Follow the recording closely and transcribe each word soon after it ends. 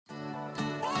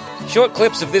Short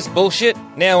clips of this bullshit,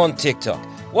 now on TikTok.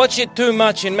 Watch it too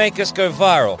much and make us go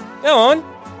viral. Go on,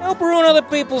 help ruin other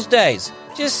people's days.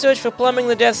 Just search for Plumbing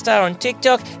the Death Star on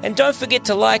TikTok, and don't forget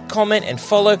to like, comment, and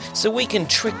follow so we can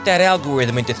trick that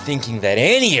algorithm into thinking that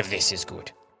any of this is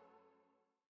good.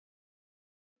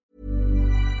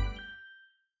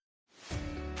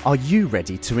 Are you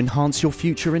ready to enhance your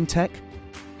future in tech?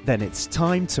 Then it's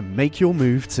time to make your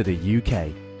move to the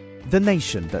UK, the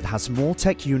nation that has more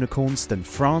tech unicorns than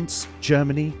France,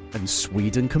 Germany, and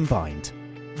Sweden combined.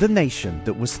 The nation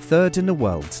that was third in the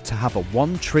world to have a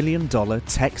 $1 trillion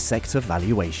tech sector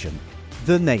valuation.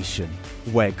 The nation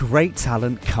where great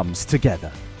talent comes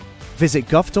together. Visit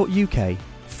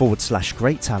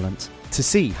gov.uk/great talent to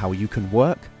see how you can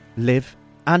work, live,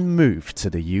 and move to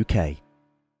the UK.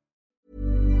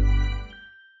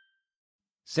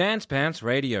 Sans Pants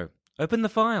Radio. Open the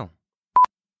file.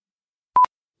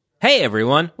 Hey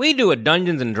everyone, we do a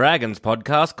Dungeons & Dragons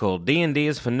podcast called D&D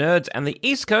is for Nerds, and the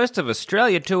East Coast of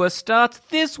Australia tour starts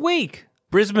this week.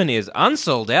 Brisbane is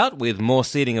unsold out with more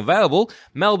seating available.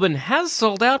 Melbourne has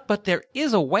sold out, but there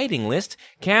is a waiting list.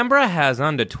 Canberra has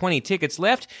under 20 tickets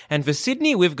left. And for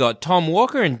Sydney, we've got Tom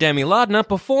Walker and Demi Lardner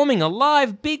performing a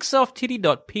live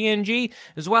BigSoftTitty.png,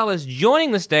 as well as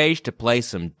joining the stage to play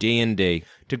some D&D.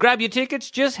 To grab your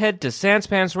tickets, just head to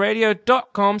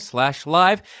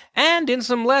sanspantsradio.com/live. And in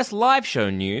some less live show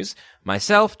news,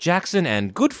 myself, Jackson,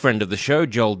 and good friend of the show,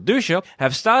 Joel Dusha,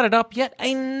 have started up yet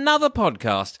another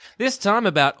podcast, this time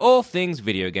about all things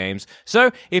video games.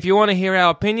 So, if you want to hear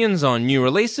our opinions on new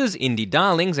releases, indie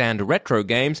darlings, and retro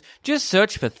games, just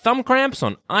search for Thumb Cramps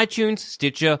on iTunes,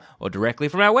 Stitcher, or directly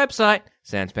from our website,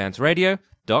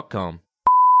 sanspantsradio.com.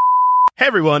 Hey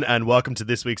everyone, and welcome to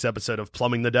this week's episode of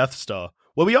Plumbing the Death Star,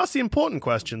 where we ask the important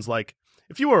questions like,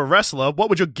 if you were a wrestler, what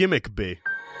would your gimmick be?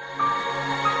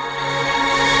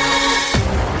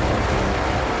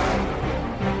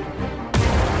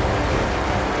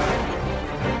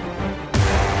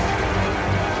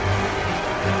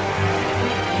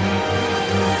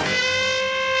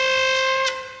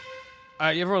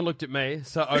 Everyone looked at me,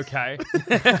 so okay.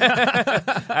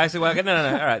 Actually, well, no.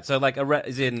 All right, so like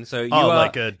is in so you are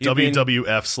like a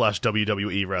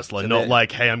WWF/WWE wrestler, so not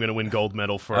like, hey, I'm going to win gold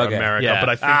medal for America. Yeah. But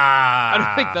I think I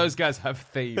don't think those guys have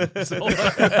themes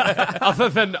other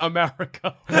than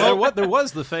America. Well, there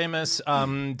was the famous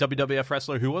WWF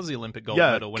wrestler who was the Olympic gold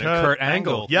medal winner, Kurt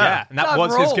Angle. Yeah, and that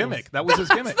was his gimmick. That was his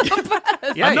gimmick.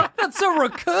 That's so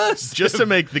recursive. Just to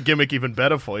make the gimmick even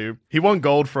better for you, he won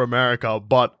gold for America,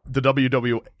 but the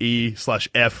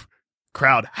WWE/F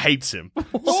crowd hates him.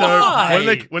 Why? So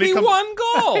when he won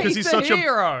gold because he's such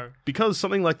hero. Because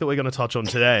something like that we're going to touch on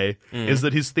today is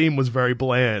that his theme was very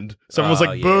bland. Someone was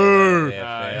like, yeah, "Boo!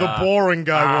 yeah, the boring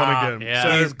guy won again."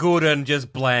 yeah. He's good and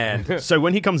just bland. So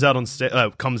when he comes out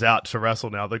comes out to wrestle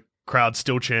now, the crowd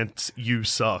still chants, "You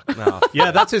suck."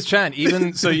 Yeah, that's his chant.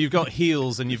 Even so, you've got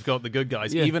heels and you've got the good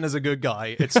guys. Yeah. Even as a good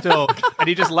guy, it's still, and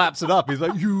he just laps it up. He's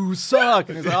like, "You suck,"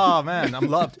 and he's like, "Oh man, I'm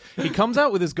loved." He comes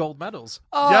out with his gold medals.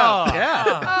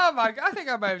 Yeah. Oh my! I think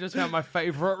I may have just found my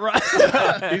favorite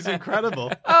wrestler. He's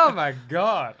incredible. Oh my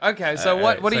god. Okay, so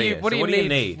what do you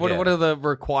need? What Yeah. are the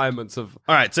requirements of?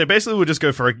 All right, so basically we'll just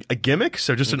go for a gimmick.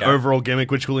 So just an overall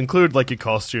gimmick, which will include like your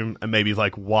costume and maybe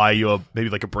like why you're maybe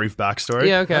like a brief backstory.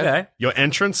 Yeah. Okay. Your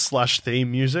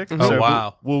entrance/theme music. Oh, So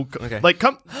wow. We'll like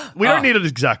come. We don't need an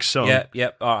exact song.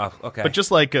 Yep. Okay. But just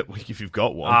like if you've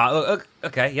got one.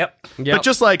 Okay. Yep. But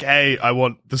just like, hey, I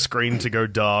want the screen to go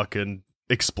dark and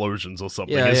explosions or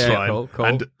something. Yeah, is yeah, fine. cool.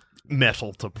 And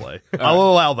metal to play. I'll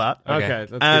allow that. Okay.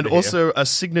 That's And good to also a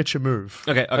signature move.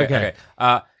 Okay.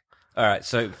 All right.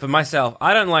 So for myself,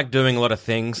 I don't like doing a lot of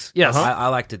things. Yes. I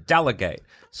like to delegate.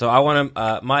 So I want to.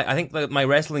 I think my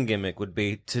wrestling gimmick would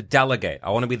be to delegate.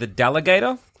 I want to be the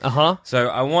delegator. So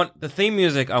I want the theme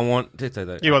music. I want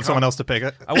to. You want someone else to pick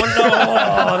it? I want.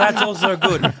 Oh, that's also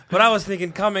good. But I was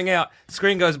thinking, coming out,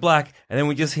 screen goes black, and then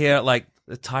we just hear like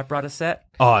the typewriter set.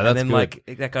 Oh, that's and then good.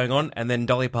 like that going on, and then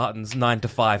Dolly Parton's 9 to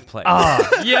 5 plays.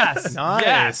 Yes.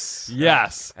 Nice.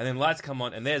 Yes. And then lights come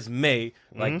on, and there's me,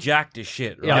 like jacked as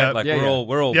shit, right? Yeah. Like Yeah, we're yeah.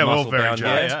 all Yeah, we're all muscle very bound.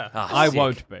 jacked. Yeah. I Sick.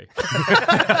 won't be.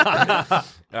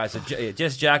 All right, so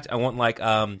just jacked. I want like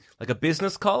a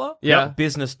business collar, Yeah.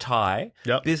 business tie,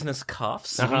 Yep. business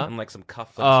cuffs, Uh-huh. and like some cufflinks.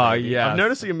 Oh maybe. yeah. I'm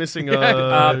noticing you're missing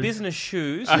business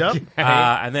shoes. Yep.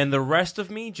 And then the rest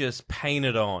of me just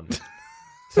painted on,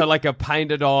 So like a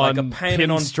painted on, like a painted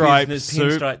on pinstripe business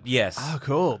suit. pinstripe. Yes, Oh,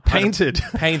 cool. Painted.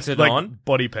 painted like on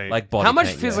body paint. like body. How much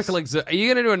paint, physical yes. are you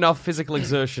going to do enough physical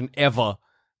exertion ever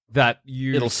that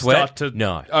you It'll start sweat? to...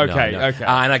 No. Okay, no. okay.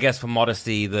 And I guess for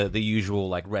modesty, the usual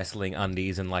like wrestling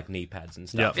undies and like knee pads and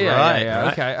stuff. Yeah. Yeah,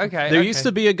 Right. okay. There used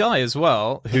to be a guy as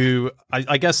well who,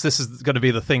 I guess this is going to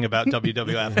be the thing about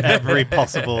WWF. Every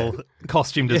possible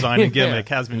costume design and gimmick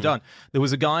has been done. There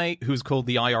was a guy who was called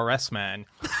the IRS man.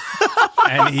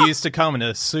 And he used to come in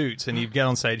a suit and he'd get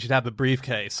on stage, he'd have the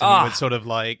briefcase, and he would sort of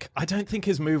like, I don't think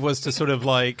his move was to sort of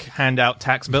like hand out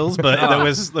tax bills, but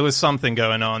there was something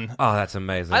going on. Oh, that's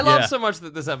amazing. I love Yeah. so much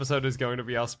that this episode is going to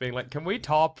be us being like, can we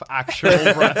top actual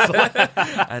wrestling?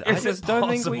 And I Is just it don't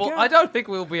think we possible? can. I don't think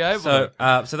we'll be able So,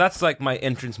 to. so that's like my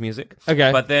entrance music.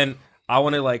 Okay. But then I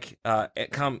want to like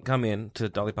come in to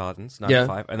Dolly Parton's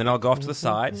 95, and then I'll go off to the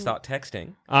side, start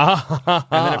texting, and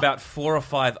then about 4 or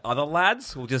 5 other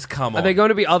lads will just come on. Are they going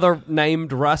to be other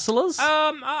named wrestlers?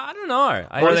 I don't know.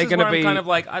 Or are they going to be kind of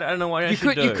like I don't know what I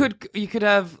should do. you could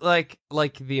have like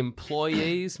the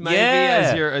employees maybe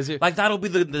Yeah. as your like that'll be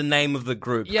the name of the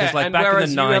group. 'Cause, yeah, like and back whereas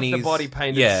in the 90s, you have the body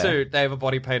painted yeah. suit, they have a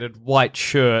body painted white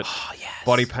shirt,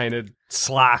 body painted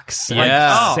slacks, like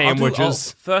Yeah. I'll do-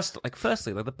 sandwiches.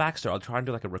 firstly, like the backstory, I'll try and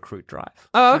do like a recruit drive.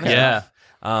 Oh, okay. Yeah.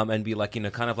 And be like,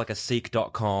 kind of like a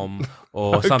seek.com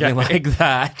or something like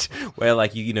that, where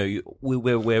like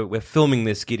we're filming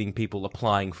this, getting people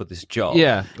applying for this job.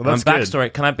 Yeah. Well, that's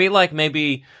backstory. Can I be like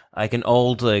maybe like an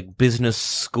old like business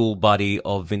school buddy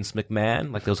of Vince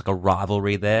McMahon? Like there was like a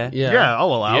rivalry there. Yeah, I'll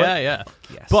allow Yeah, it. yeah.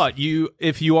 Yes. But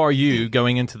if you are you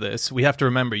going into this, we have to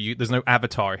remember there's no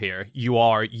avatar here. You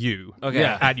are you. Okay.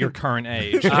 At your current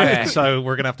age. Okay. So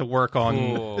we're gonna have to work on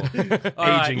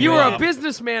aging. You were up. a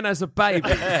businessman as a baby.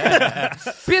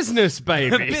 Business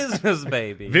baby. business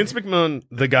baby. Vince McMahon,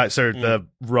 the guy, the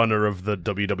runner of the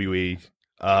WWE,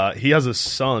 he has a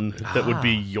son that would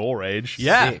be your age.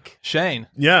 Yeah. Sick. Shane.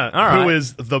 Yeah, All right. who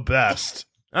is the best.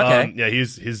 Okay. Yeah,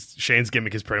 Shane's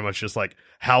gimmick is pretty much just like,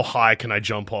 how high can I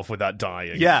jump off without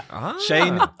dying? Yeah.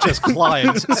 Shane just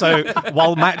climbs. So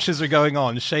while matches are going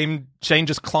on, Shane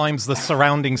just climbs the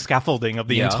surrounding scaffolding of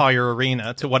the entire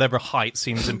arena to whatever height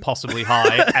seems impossibly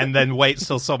high, and then waits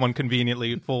till someone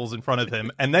conveniently falls in front of him,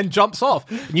 and then jumps off.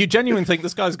 And you genuinely think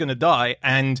this guy's going to die,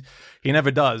 and he never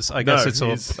does. I guess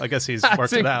he's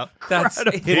worked it out.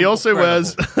 He also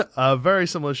wears a very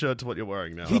similar shirt to what you're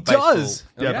wearing now. He does.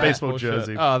 Baseball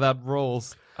jersey. Oh, that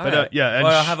rules. But, and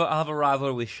I'll have a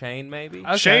rivalry with Shane, maybe.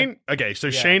 Shane. Okay, so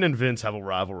Shane and Vince have a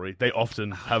rivalry. They often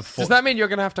have fought. Does that mean you're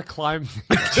going to have to climb?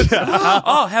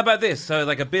 Oh, how about this? So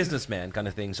like a businessman kind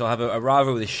of thing. So I'll have a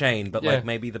rivalry with Shane, but like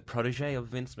maybe the protege of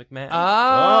Vince McMahon.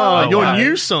 Oh, your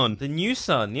new son. The new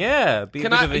son, yeah. Be a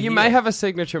bit of a You heel. may have a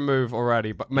signature move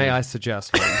already, but may I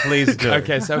suggest one? Please do.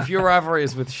 Okay, so if your rivalry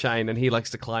is with Shane and he likes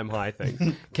to climb high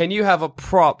things, can you have a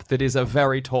prop that is a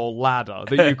very tall ladder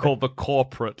that you call the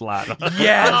corporate ladder?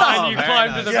 Yes! And you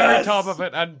climb to the very top of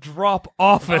it and drop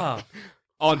off it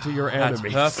onto your That's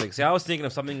enemies. perfect. See, I was thinking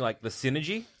of something like the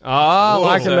Synergy. Ah,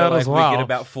 liking So, that like, as well. we get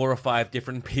about 4 or 5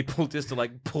 different people just to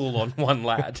like pull on one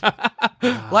lad.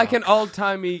 Like an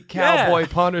old-timey cowboy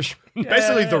punishment.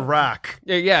 Basically, the rack.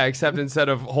 Yeah, except instead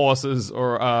of horses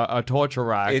or a torture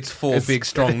rack, It's 4 big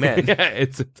strong men. Yeah,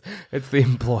 it's the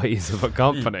employees of a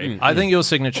company. I think your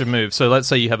signature move, so let's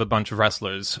say you have a bunch of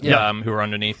wrestlers who Yeah. are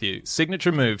underneath you.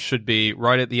 Signature move should be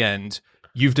right at the end.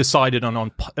 You've decided on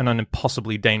an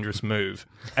impossibly dangerous move.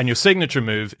 And your signature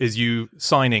move is you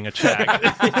signing a check.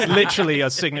 Literally a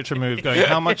signature move going,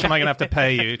 how much am I going to have to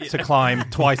pay you to climb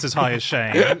twice as high as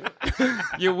Shane?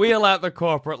 You wheel out the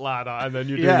corporate ladder and then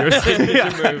you do Yeah. your signature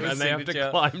Yeah. move, and they have to Signature.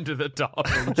 climb to the top.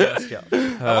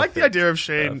 I like the idea of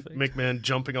Shane McMahon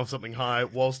jumping off something high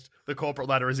whilst the corporate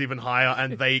ladder is even higher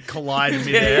and they collide in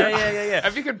midair. yeah.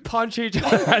 If you can punch each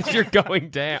other as you're going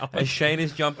down. As Shane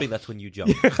is jumping, that's when you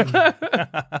jump.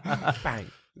 Bang.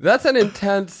 That's an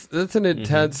intense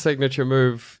signature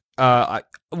move. I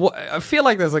feel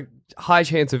like there's a high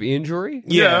chance of injury.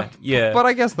 Yeah. But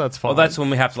I guess that's fine. Well, that's when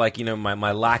we have to, like,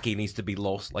 my lackey needs to be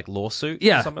lawsuit,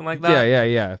 yeah, or something like that.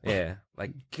 Yeah. Yeah,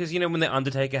 like, because, when the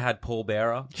Undertaker had Paul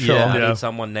Bearer, Sure. I Yeah. need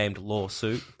someone named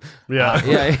Lawsuit, Yeah.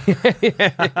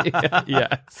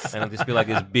 Yes. and I'll just be like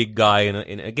this big guy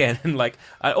in like,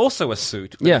 also a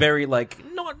suit, but Yeah. very, like,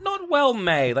 not well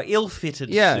made, like, ill-fitted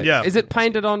Yeah. suit. Yeah. Is it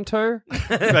painted on too?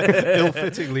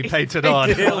 Ill-fittingly painted on.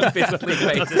 Ill-fittedly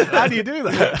painted. How do you do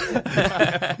that?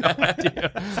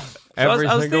 So I was Every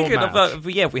single thinking match.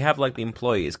 if we have like the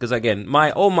employees, because again,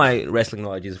 all my wrestling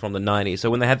knowledge is from the 90s. So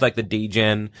when they had like the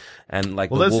D-Gen and like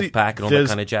the there's Wolfpack and all that there's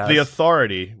kind of jazz. The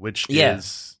Authority, which Yeah.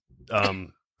 is,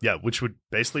 which would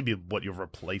basically be what you're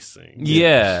replacing.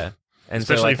 Yeah. And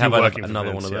Especially so like if you're have working for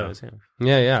another Vince, one of yeah. those.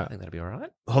 Yeah. Yeah. I think that'd be all right.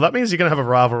 Well, that means you're going to have a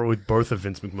rivalry with both of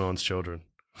Vince McMahon's children.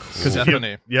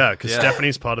 Stephanie. Because Yeah.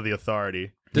 Stephanie's part of the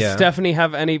Authority. Does Yeah. Stephanie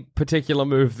have any particular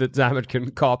move that Zamet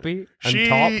can copy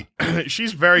and top?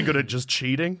 She's very good at just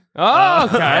cheating. Oh,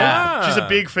 okay. She's a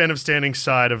big fan of standing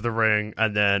side of the ring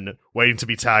and then waiting to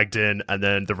be tagged in, and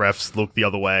then the refs look the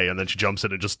other way, and then she jumps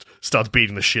in and just starts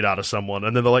beating the shit out of someone,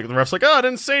 and then the ref's like, "Oh, I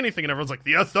didn't say anything," and everyone's like,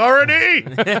 "The authority."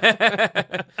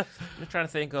 I'm trying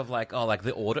to think of like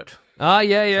the audit. Oh,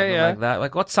 yeah, Something like that.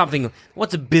 Like what's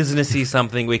a businessy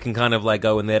something we can kind of like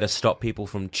go in there to stop people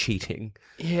from cheating?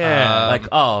 Yeah. Like,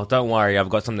 oh, don't worry, I've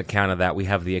got something to counter that. We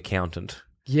have the accountant.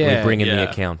 Yeah, we bring in yeah. the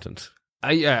accountant.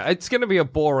 Yeah, it's going to be a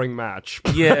boring match.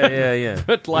 Yeah.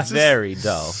 But like, It's very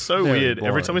dull. So Very weird. Every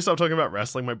boring. time we start talking about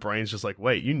wrestling, my brain's just like,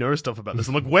 "Wait, you know stuff about this?"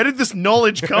 I'm like, "Where did this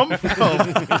knowledge come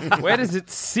from?" where does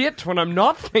it sit when I'm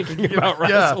not thinking about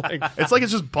Yeah, wrestling? it's like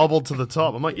it's just bubbled to the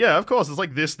top. I'm like, "Yeah, of course." It's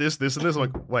like this, and this. I'm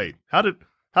like, "Wait, how did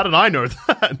I know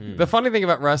that?" The funny thing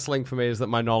about wrestling for me is that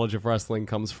my knowledge of wrestling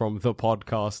comes from the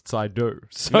podcasts I do.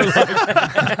 So like,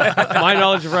 my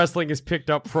knowledge of wrestling is picked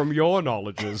up from your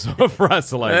knowledges of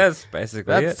wrestling. That's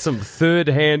basically That's it. some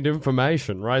third-hand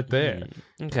information right there.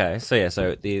 Okay,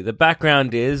 so the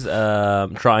background is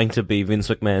trying to be Vince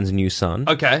McMahon's new son.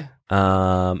 Okay.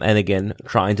 And again,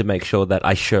 trying to make sure that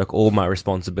I shirk all my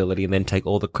responsibility and then take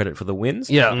all the credit for the wins.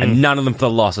 Yeah. And none of them for the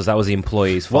losses. That was the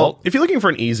employee's fault. Well, if you're looking for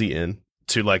an easy in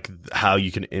to like how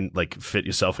you can fit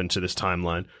yourself into this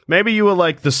timeline, maybe you were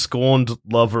like the scorned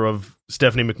lover of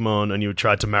Stephanie McMahon and you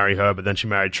tried to marry her, but then she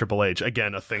married Triple H.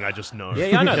 Again, a thing I just know.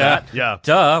 Yeah, I know that. Yeah.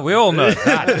 Duh, we all know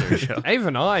that.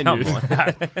 Even I knew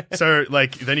that. So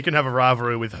like then you can have a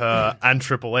rivalry with her and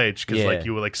Triple H because Yeah. like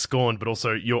you were like scorned, but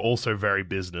also you're also very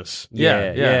business.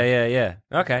 Yeah.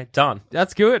 Okay, done.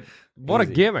 That's good. What a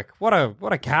gimmick. What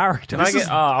a character.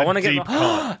 I want to deep get,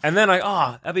 cut. and then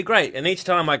that'd be great. And each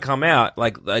time I come out,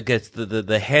 like I guess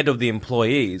the head of the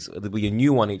employees, there'll be a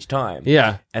new one each time.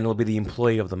 Yeah. and it'll be the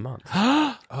employee of the month.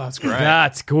 Oh, that's great.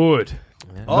 That's good.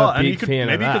 Oh, I'm a and big you could fan of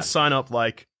maybe you that. could sign up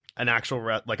like an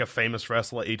actual like a famous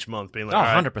wrestler each month, being like, Oh, "All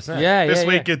right, 100%. Yeah, this yeah,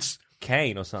 week yeah. it's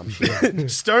Kane or some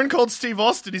shit. Stone Cold Steve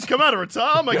Austin. He's come out of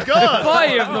retirement. Oh my god!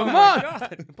 Play of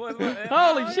the month.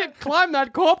 Holy shit, climb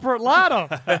that corporate ladder.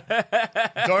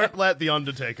 Don't let the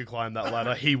Undertaker climb that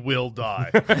ladder. He will die.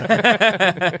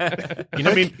 You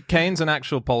know, Kane's an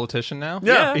actual politician now.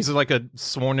 Yeah. He's like a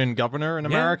sworn-in governor in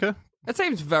America. It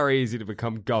seems very easy to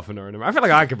become governor in America. I feel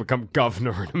like I could become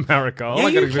governor in America. All Yeah, I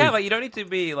you gotta do- can. Like, you don't need to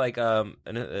be like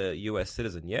a U.S.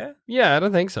 citizen. Yeah. Yeah, I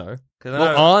don't think so. 'Cause I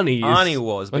Well, know Arnie is. Arnie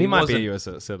was, but Well, he might be a wasn't- U.S.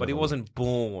 citizen. but he wasn't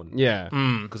born. Yeah.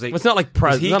 Because Well, it's not like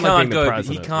president. he It's not like can't being the go.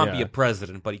 president. He can't be yeah. a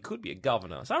president, but he could be a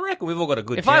governor. So I reckon we've all got a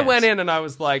good. If chance. I went in and I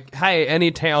was like, "Hey,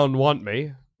 any town want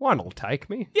me? One will take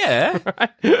me." yeah. Right?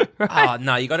 Oh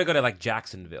no, you got to go to like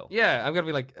Jacksonville. Yeah, I'm gonna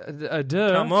be like,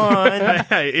 duh. Come on.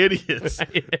 Hey, idiots.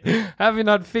 Have you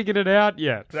not figured it out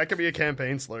yet? That could be a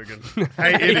campaign slogan.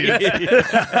 Hey,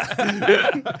 idiots.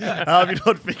 Have you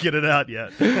not figured it out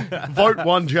yet? Vote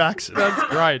one Jackson. That's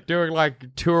great. Doing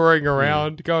like touring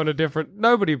around, going to different.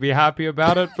 Nobody'd be happy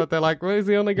about it, but they're like, well, he's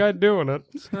the only guy doing it.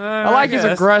 I like his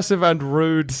guess. aggressive and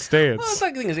rude stance. Well, it's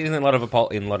like the thing is, in a lot of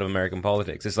American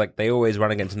politics, it's like they always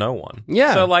run against no one.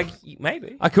 Yeah. So like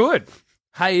maybe I could.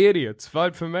 Hey, idiots,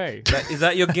 vote for me. is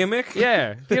that your gimmick?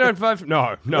 Yeah. If you don't vote for...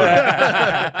 No.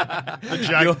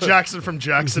 Jackson from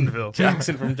Jacksonville.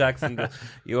 Jackson from Jacksonville.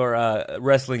 Your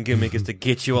wrestling gimmick is to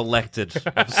get you elected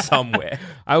somewhere.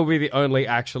 I will be the only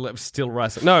actual still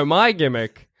wrestling. No, my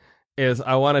gimmick is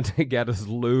I wanted to get as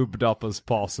lubed up as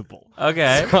possible.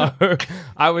 Okay. So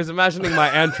I was imagining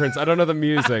my entrance. I don't know the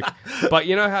music, but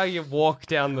you know how you walk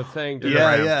down the thing to the Yeah,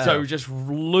 ramp? yeah. So just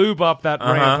lube up that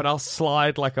ramp and I'll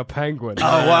slide like a penguin.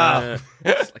 Oh, wow.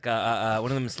 It's like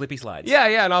one of them slippy slides.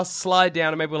 Yeah, and I'll slide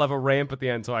down and maybe we'll have a ramp at the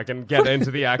end so I can get into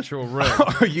the actual room.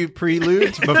 Are you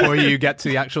pre-lubed before you get to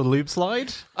the actual lube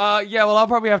slide? Yeah, well, I'll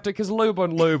probably have to, because lube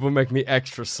on lube will make me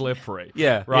extra slippery.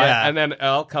 Yeah. Right? Yeah. And then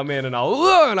I'll come in and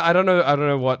and I don't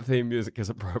know what theme music is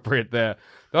appropriate there.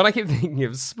 The one I keep thinking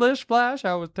of, Splish Splash,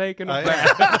 I was taking a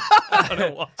bath. I don't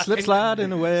know why. Slip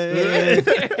sliding away.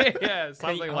 Yeah,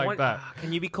 something like that.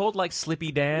 Can you be called like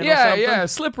Slippy Dan or Yeah, something? yeah,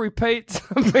 Slippery Pete,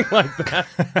 something like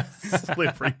that.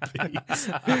 Slippery Pete.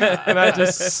 And I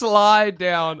just slide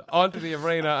down onto the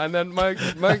arena, and then my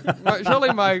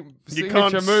surely my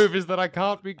signature can't- move is that I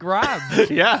can't be grabbed.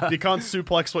 Yeah. You can't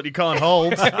suplex what you can't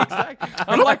hold. Exactly.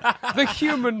 I'm like the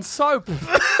human soap.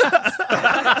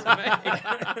 That's me.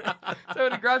 So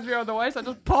when he grabs me on the waist, I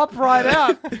just pop right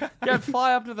out, get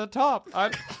fly up to the top.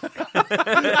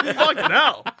 Fucking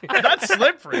hell. That's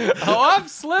slippery. I'm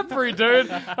slippery, dude.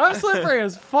 I'm slippery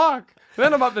as fuck.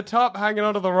 Then I'm up the top hanging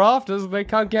onto the rafters and they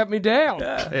can't get me down.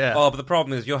 Yeah. Oh, but the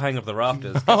problem is you're hanging off the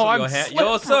rafters. Guess Oh, what I'm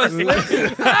you're so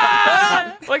slippery.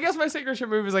 Well, I guess my signature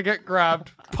move is I get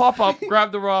grabbed, pop up,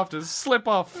 grab the rafters, slip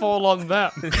off, fall on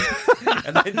them.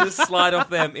 And then just slide off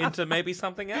them into maybe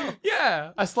something else.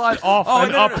 Yeah, I slide off Oh,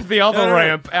 and no, up no. the other No.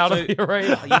 ramp out So of the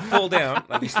arena. You fall down,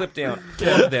 like you slip down, fall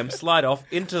onto them, slide off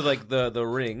into like the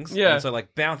rings. Yeah. And so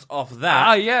like bounce off that.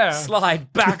 Ah, yeah.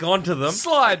 Slide back onto them.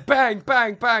 Slide, bang,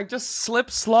 bang, bang. Just slip,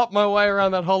 slop my way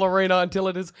around that whole arena until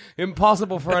it is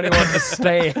impossible for anyone to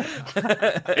stay.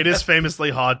 It is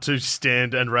famously hard to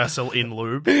stand and wrestle in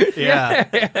lube. Yeah.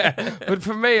 But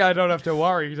for me, I don't have to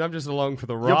worry because I'm just along for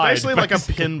the ride. You're basically like a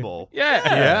pinball. Yeah.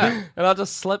 Yeah. And I'll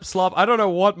just slip, slop. I don't know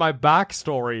what my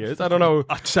backstory is. I don't know.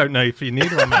 I don't know if you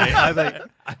need one, mate.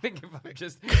 I think if I'm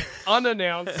just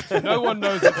unannounced, no one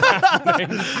knows what's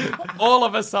happening, all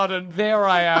of a sudden, there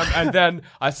I am, and then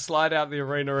I slide out the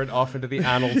arena and off into the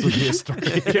annals of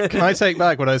history. Can I take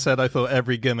back what I said? I thought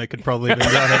every gimmick had probably been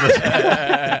done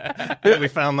at this. We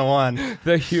found the one.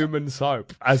 The human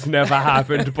soap has never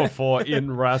happened before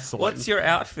in wrestling. What's your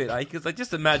outfit? Because I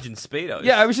just imagine Speedos.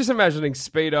 Yeah, I was just imagining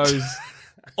Speedos.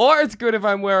 Or it's good if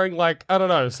I'm wearing, like, I don't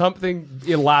know, something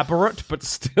elaborate but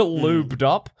still lubed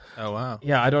up. Oh, wow.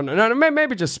 Yeah, I don't know. No,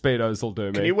 maybe just Speedos will do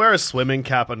me. Can you wear a swimming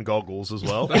cap and goggles as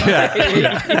well?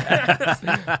 Yes,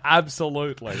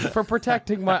 absolutely. For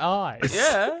protecting my eyes.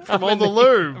 Yeah. From all the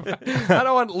lube. I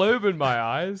don't want lube in my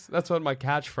eyes. That's what my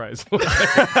catchphrase was.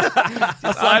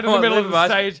 Just slide in the middle of the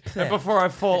stage, and before I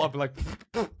fall, I'll be like,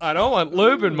 I don't want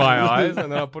lube in my eyes,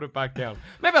 and then I'll put it back down.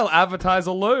 Maybe I'll advertise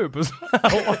a lube as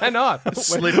well. Why not?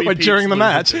 Slippy But Pete's during the lube.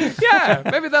 match. Yeah,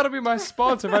 maybe that'll be my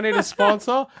sponsor. If I need a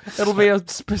sponsor, it'll be a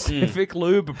specific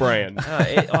lube brand.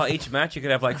 Each match you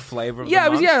could have like flavor of the Yeah,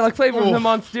 month. like flavor of the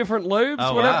month, different lubes,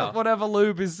 Oh, whatever, wow. whatever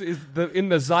lube is in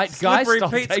the zeitgeist. Slippery I'll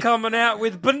Pete's take- coming out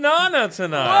with banana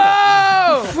tonight.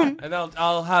 Whoa! And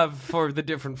I'll have for the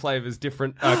different flavors,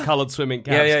 different colored swimming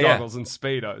caps, Yeah. goggles, and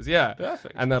speedos. Yeah,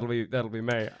 Perfect. And that'll be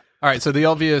me. All right, so the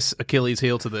obvious Achilles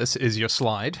heel to this is your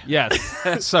slide. Yes.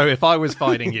 So if I was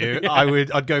fighting you,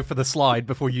 I'd go for the slide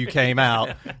before you came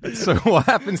out. So what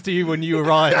happens to you when you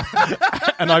arrive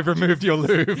and I've removed your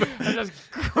lube? I just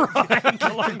grind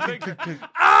along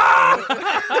Ah!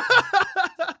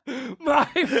 My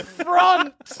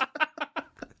front.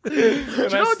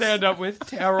 And I stand up with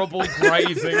terrible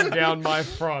grazing down my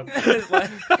front. It's like,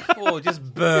 just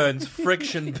burns,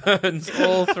 friction burns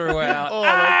all throughout.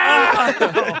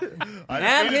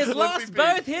 And he's lost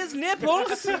both his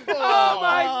nipples. Oh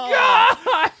my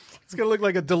god! It's going to look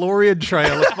like a DeLorean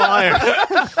trail of fire.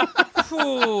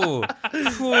 Ooh.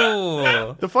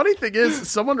 The funny thing is,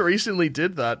 someone recently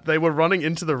did that. They were running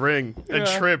into the ring and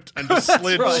tripped and just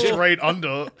slid straight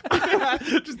under.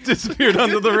 Just disappeared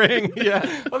under the ring.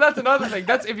 Yeah. Well, that's another thing.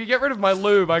 That's if you get rid of my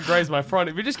lube, I graze my front.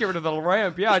 If you just get rid of the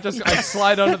ramp, I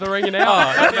slide under the ring and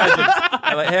out.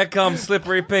 And like, here comes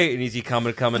Slippery Pete, and he's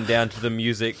coming down to the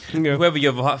music. Yeah. Whoever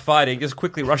you're fighting, just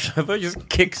quickly rush over, just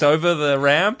kicks over the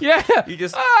ramp. Yeah. You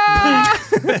just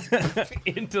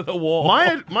Into the wall.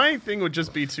 My thing would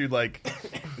just be to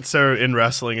so in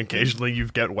wrestling, occasionally you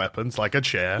get weapons like a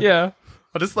chair. Yeah.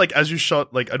 Or just as you shot,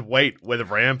 I'd wait where the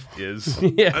ramp is.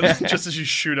 Yeah. And then just as you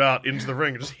shoot out into the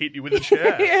ring, just hit you with a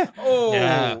chair. Yeah. oh.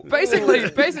 Yeah.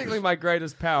 Basically, my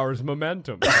greatest power is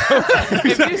momentum.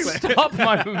 If you stop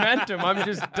my momentum, I'm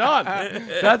just done.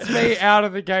 That's me out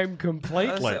of the game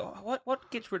completely. What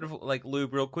gets rid of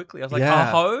lube real quickly? I was like, Yeah.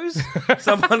 a hose?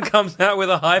 Someone comes out with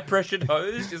a high pressured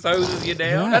hose, just hoses you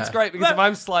down. That's great because if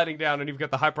I'm sliding down and you've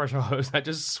got the high pressure hose, I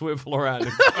just swivel around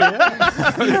and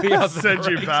go the other Send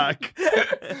you direction. back.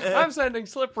 I'm sending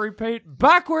Slippery Pete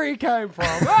back where he came from.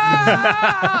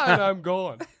 Ah! And I'm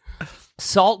gone.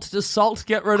 Salt? Does salt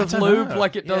get rid of lube know.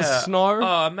 like it does Yeah. snow?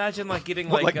 Oh, imagine getting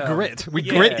Like grit. We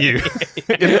yeah. grit you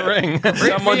in the ring.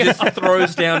 Someone just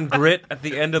throws down grit at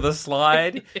the end of the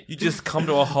slide. You just come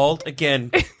to a halt. Again,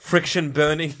 friction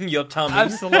burning your tummy.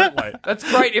 Absolutely. That's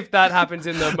great if that happens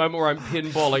in the moment where I'm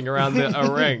pinballing around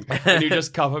a ring and you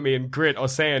just cover me in grit or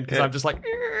sand because I'm just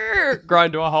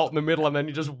grind to a halt in the middle and then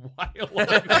you just wail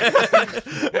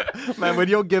over. Man, when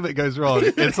your gimmick goes wrong,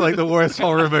 it's like the worst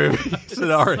horror movie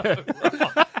scenario.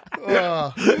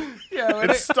 Yeah, when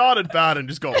It started bad and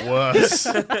just got worse.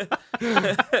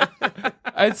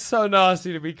 it's so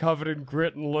nasty to be covered in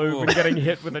grit and lube and getting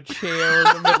hit with a chair in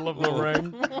the middle of the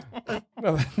ring.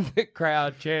 The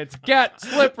crowd chants, "Get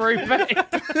Slippery Pete!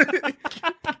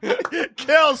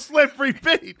 Kill Slippery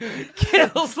Pete!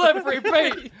 Kill Slippery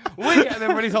Pete!" And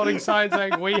everybody's holding signs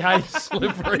saying, "We hate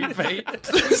Slippery Pete.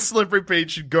 Slippery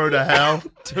Pete should go to hell.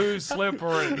 Too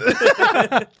slippery."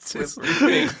 Slippery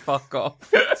Pete, fuck off.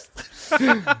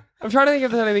 I'm trying to think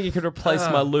if there's anything you could replace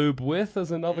my lube with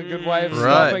as another good way of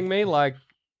stopping me, like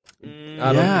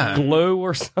I don't know, glue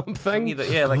or something.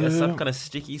 Like some kind of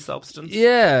sticky substance.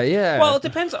 Yeah. Well, it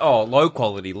depends. Oh, low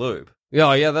quality lube.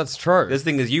 Yeah, that's true. The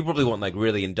thing is, you probably want like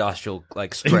really industrial,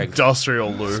 like strength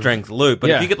lube. But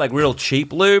if you get like real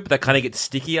cheap lube, that kind of gets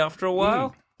sticky after a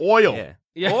while. Oil. Yeah.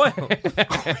 Oil.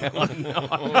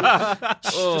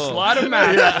 Just light a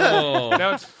match.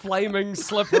 Now it's flaming,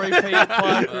 slippery Pete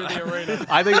flying through the arena.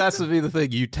 I think that's to be the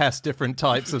thing. You test different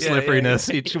types of slipperiness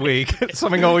each week.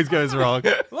 Something always goes wrong.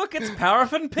 Look, it's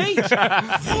Paraffin Pete.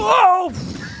 Whoa!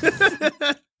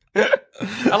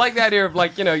 I like the idea of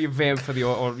like, your vamp for the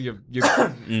or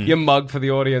your mug for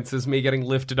the audience is me getting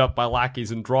lifted up by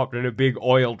lackeys and dropped in a big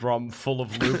oil drum full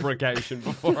of lubrication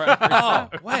before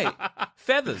every Wait,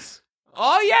 feathers.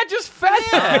 Oh yeah, just feather.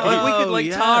 Yeah, we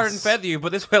could tar and feather you,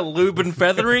 but this way lube and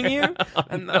feathering you.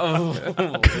 And,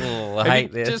 I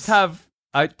hate this. Just have.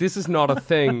 This is not a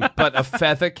thing, but a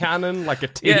feather cannon, like a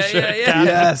t-shirt cannon.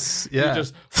 Yes, yeah. You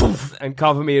just and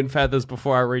cover me in feathers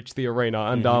before I reach the arena,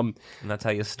 and and that's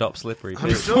how you stop slippery.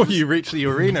 Before you reach the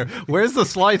arena, where's the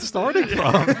slide starting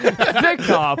from? The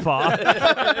car park.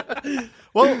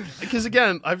 Well, because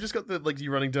again, I've just got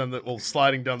you running down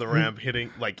sliding down the ramp,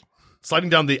 sliding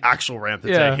down the actual ramp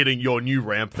that's hitting your new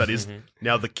ramp that is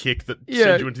now the kick that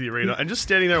sends you into the arena, and just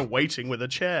standing there waiting with a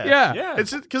chair. Yeah.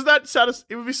 It's because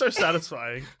it would be so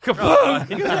satisfying. Slam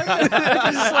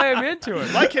into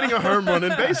it. Like hitting a home run in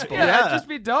baseball. I'd just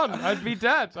be done. I'd be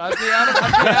dead. I'd be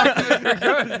out of it for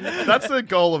good. That's the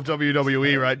goal of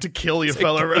WWE, right? To kill your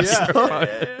fellow wrestler.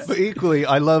 But equally,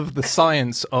 I love the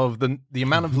science of the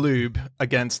amount of lube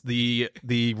against the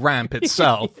ramp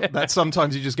itself. That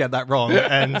sometimes you just get that wrong,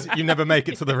 and you never make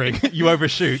it to the ring. You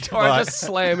overshoot. Or I just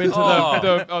slam into the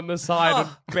on the side and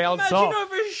bounce off. Imagine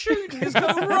overshooting. He's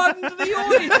going to run to the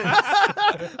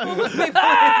audience. All the people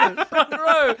in the front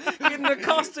row getting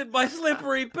accosted by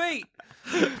Slippery Pete.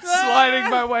 Sliding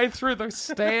my way through the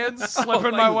stands,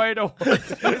 slipping my way to.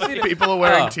 People are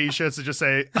wearing T-shirts that just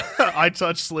say, "I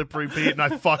touched Slippery Pete and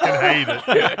I fucking hate it."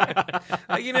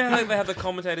 You know how they have the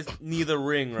commentators near the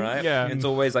ring, right? Yeah. It's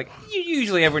always like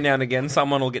usually every now and again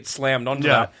someone will get slammed onto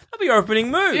that. That'll be your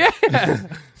opening move. Yeah.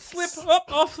 Slip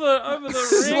up over the ring.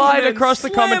 Slide across the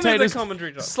commentators.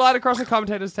 Commentary slide across the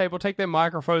commentators' table. Take their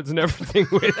microphones and everything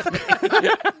with.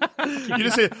 You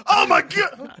just say, "Oh my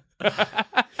god!"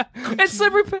 It's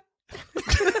Slippery Pete.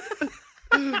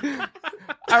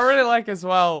 I really like as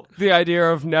well the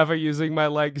idea of never using my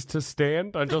legs to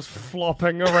stand. I'm just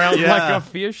flopping around like a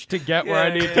fish to get where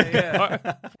I need to go.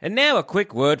 And now a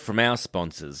quick word from our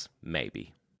sponsors,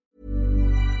 maybe.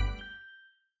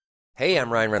 Hey, I'm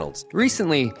Ryan Reynolds.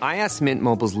 Recently, I asked Mint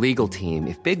Mobile's legal team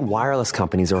if big wireless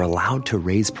companies are allowed to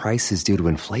raise prices due to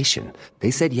inflation. They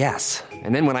said yes.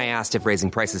 And then when I asked if raising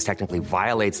prices technically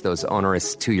violates those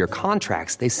onerous 2-year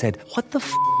contracts, they said, "What the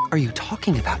f*** are you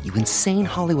talking about, you insane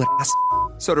Hollywood ass?"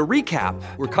 So to recap,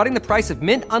 we're cutting the price of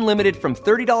Mint Unlimited from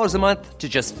 $30 a month to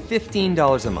just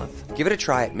 $15 a month. Give it a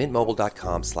try at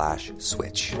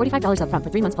mintmobile.com/switch. $45 up front for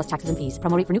 3 months plus taxes and fees.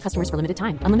 Promo rate for new customers for limited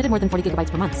time. Unlimited more than 40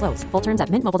 gigabytes per month. Slows full terms at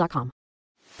mintmobile.com.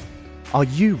 Are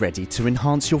you ready to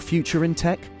enhance your future in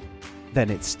tech?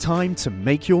 Then it's time to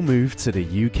make your move to the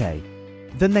UK.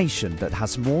 The nation that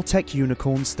has more tech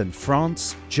unicorns than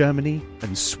France, Germany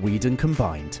and Sweden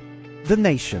combined. The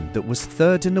nation that was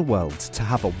third in the world to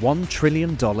have a $1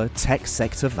 trillion tech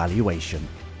sector valuation.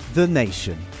 The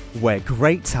nation where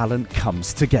great talent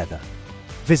comes together.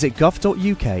 Visit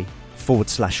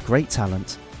gov.uk/great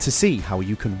talent to see how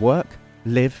you can work,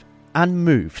 live and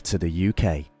move to the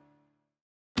UK.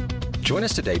 Join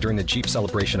us today during the Jeep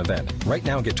Celebration event. Right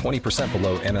now, get 20%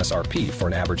 below MSRP for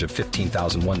an average of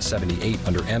 $15,178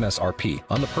 under MSRP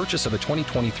on the purchase of a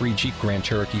 2023 Jeep Grand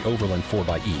Cherokee Overland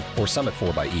 4xE or Summit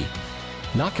 4xE.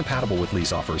 Not compatible with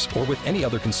lease offers or with any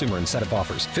other consumer incentive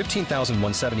offers.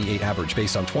 $15,178 average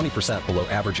based on 20% below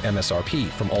average MSRP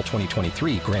from all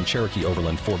 2023 Grand Cherokee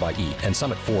Overland 4xE and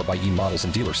Summit 4xE models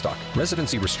in dealer stock.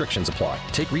 Residency restrictions apply.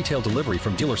 Take retail delivery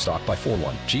from dealer stock by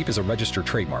 4/1. Jeep is a registered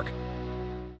trademark.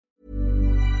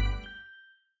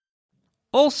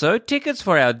 Also, tickets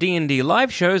for our D&D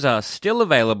live shows are still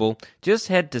available. Just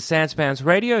head to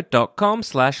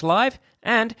sanspantsradio.com/live.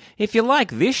 And if you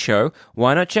like this show,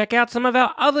 why not check out some of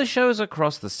our other shows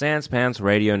across the Sanspants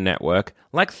Radio Network,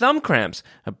 like Thumb Cramps,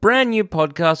 a brand new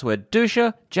podcast where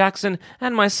Dusha, Jackson,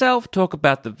 and myself talk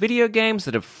about the video games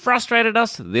that have frustrated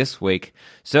us this week.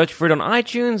 Search for it on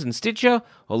iTunes and Stitcher,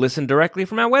 or listen directly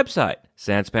from our website,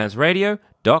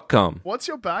 sanspantsradio.com. What's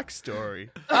your backstory?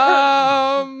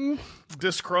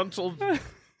 Disgruntled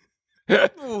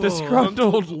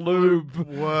lube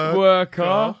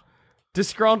worker.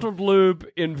 disgruntled lube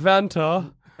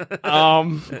inventor.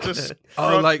 Just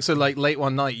like late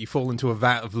one night you fall into a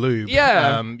vat of lube.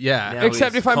 Yeah. Now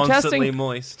Except he's if I'm constantly testing-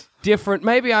 moist. different.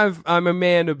 Maybe I'm a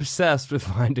man obsessed with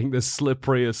finding the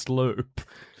slipperiest lube,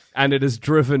 and it has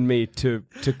driven me to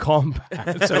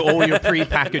combat. So all your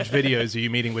pre-packaged videos are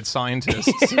you meeting with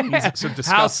scientists and sort of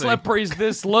discussing. How slippery is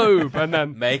this lube? And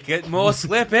then Make it more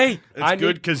slippy. it's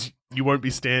good because you won't be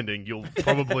standing. You'll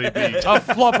probably be. a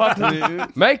flop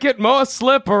up. Make it more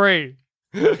slippery.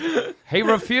 He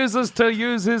refuses to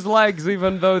use his legs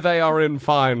even though they are in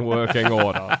fine working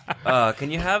order.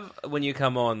 Can you have, when you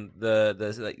come on,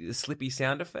 the slippy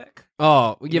sound effect?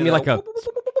 Oh, give me like a...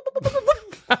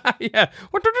 yeah.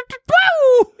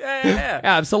 Yeah.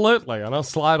 Absolutely. And I'll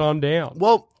slide on down.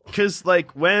 Well, because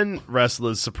like when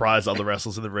wrestlers surprise other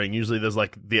wrestlers in the ring, usually there's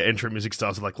like the intro music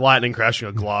starts with like lightning crashing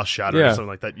or glass shattering or Yeah. something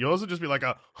like that. Yours would just be like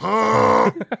a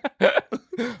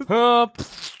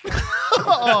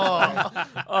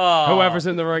Whoever's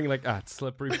in the ring, like, it's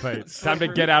slippery Pete. Time to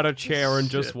get out a chair and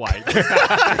just wait.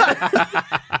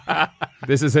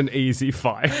 This is an easy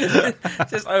fight.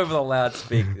 Just over the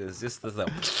loudspeakers. Just the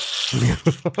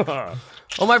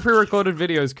All my pre-recorded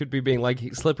videos could be being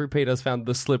like, Slippery Pete has found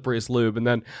the slipperiest lube, and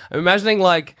then I'm imagining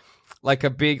like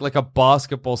a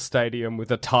basketball stadium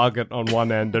with a target on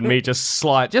one end, and me just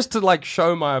slide just to like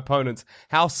show my opponents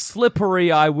how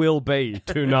slippery I will be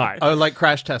tonight. Oh, like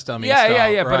Crash Test Dummy yeah,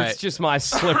 style. but right. it's just my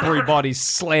slippery body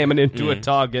slamming into a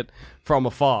target from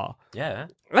afar. Yeah.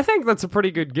 I think that's a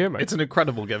pretty good gimmick. It's an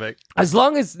incredible gimmick. As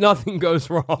long as nothing goes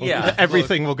wrong. Yeah.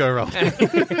 Everything will go wrong.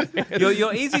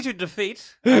 You're easy to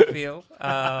defeat, I feel.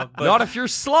 But Not if you're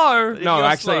slow. No, you're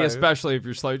actually, slow. especially if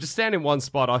you're slow. Just stand in one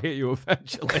spot. I'll hit you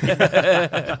eventually.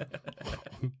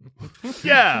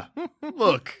 yeah.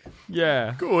 Look,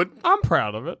 Yeah. good. I'm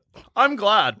proud of it. I'm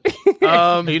glad.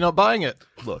 Are you not buying it?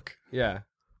 Look, Yeah.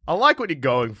 I like what you're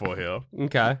going for here,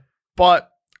 Okay. but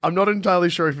I'm not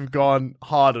entirely sure if you've gone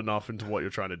hard enough into what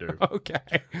you're trying to do. Okay.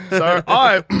 So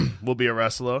I will be a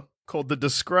wrestler called the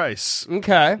Disgrace.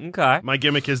 Okay. Okay. My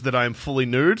gimmick is that I am fully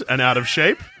nude and out of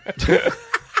shape.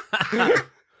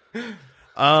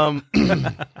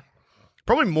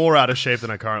 Probably more out of shape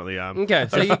than I currently am. Okay.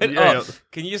 So you, Yeah.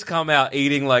 Can you just come out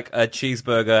eating like a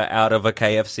cheeseburger out of a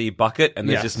KFC bucket and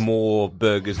there's Yes. just more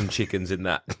burgers and chickens in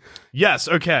that? Yes,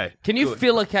 okay. can you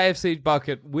fill a KFC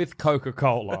bucket with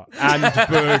Coca-Cola and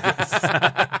burgers?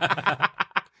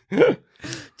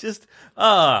 Just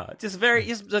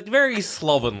very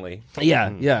slovenly.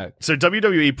 Yeah. Yeah. So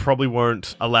WWE probably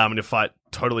won't allow me to fight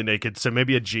totally naked, so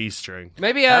maybe a G-string.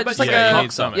 Maybe about just you like get a a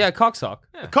cocksock? cocksock.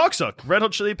 Cocksock, Red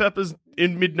Hot Chili Peppers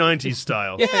in mid-90s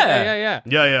style. Yeah.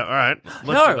 Yeah, all right.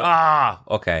 Let's do that.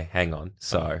 Okay, hang on.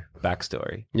 So,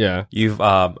 backstory. Yeah. You've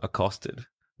accosted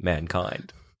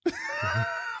mankind.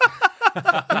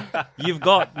 You've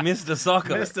got Mr.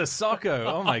 Socko. Mr. Socko.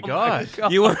 Oh my god.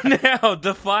 You are now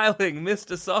defiling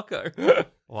Mr. Socko.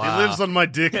 He lives on my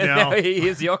dick now. Now he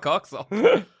is your cocksock.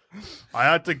 I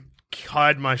had to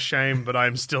hide my shame, but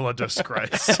I'm still a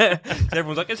disgrace.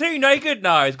 Everyone's like, is he naked?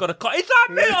 No, he's got a cock. It's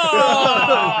up there!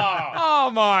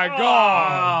 Oh my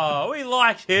god. Oh, we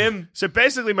liked him. So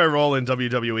basically my role in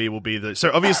WWE will be so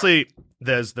obviously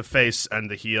there's the face and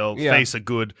the heel. Yeah. Face are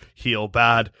good, heel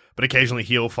bad, but occasionally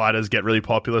heel fighters get really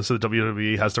popular, so the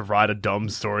WWE has to write a dumb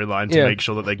storyline to Yeah. make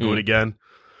sure that they're good again.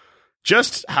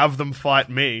 Just have them fight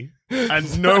me,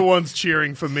 and no one's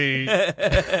cheering for me.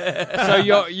 So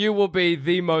you will be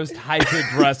the most hated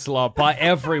wrestler by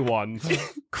everyone,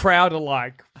 crowd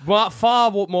alike. Far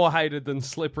more hated than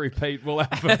Slippery Pete will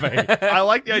ever be. I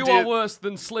like the You idea. are worse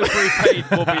than Slippery Pete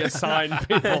will be assigned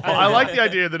people. I like the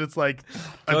idea that it's like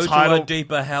a Go to title, a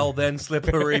deeper hell than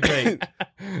Slippery Pete.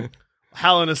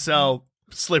 Hell in a Cell,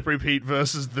 Slippery Pete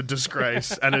versus the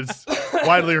Disgrace, and it's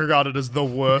widely regarded as the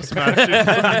worst match in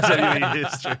WWE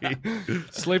history.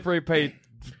 Slippery Pete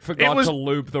forgot was- to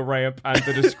lube the ramp, and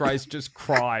the Disgrace just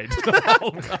cried the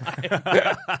whole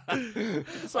time.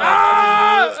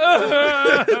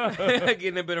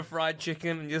 Getting a bit of fried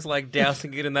chicken and just like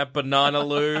dousing it in that banana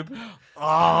lube.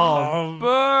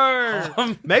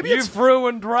 Burn! Maybe You've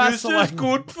ruined This wrestling. is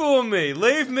good for me.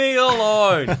 Leave me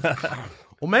alone.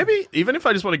 Well, maybe even if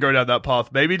I just want to go down that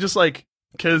path, maybe just like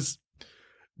because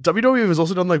WWE has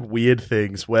also done like weird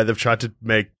things where they've tried to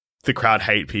make the crowd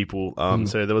hate people.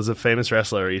 So there was a famous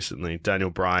wrestler recently, Daniel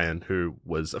Bryan, who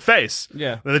was a face.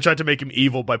 Yeah. And they tried to make him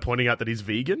evil by pointing out that he's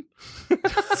vegan.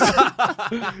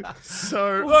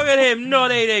 So Look at him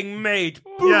not eating meat.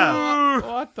 yeah,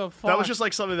 What the fuck? that was just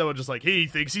like something that was just like, he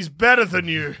thinks he's better than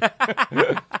you.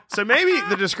 So maybe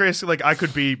the disgrace, like, I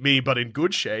could be me, but in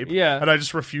good shape. Yeah. And I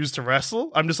just refuse to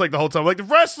wrestle. I'm just like the whole time, like, the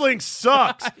wrestling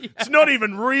sucks. It's not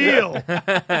even real.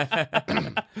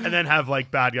 And then have like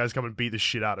bad guys come and beat the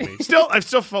shit out of me. I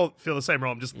still feel the same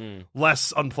role. I'm just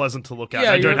less unpleasant to look at.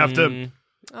 Yeah, I don't you're- have to.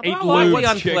 I Eat don't like the lewd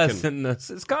chicken. unpleasantness.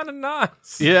 It's kind of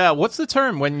nice. Yeah, what's the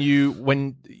term when you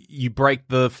break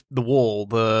the wall,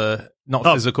 the not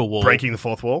physical wall, Breaking the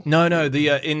fourth wall. No, the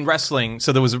in wrestling.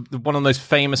 So there was one of the most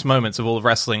famous moments of all of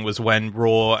wrestling was when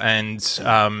Raw and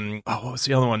what was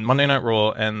the other one? Monday Night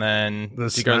Raw, and then maybe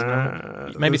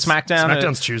SmackDown.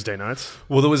 SmackDown's Tuesday nights.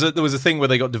 Well, there was a thing where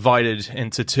they got divided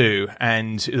into two,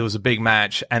 and there was a big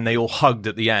match, and they all hugged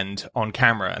at the end on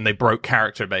camera, and they broke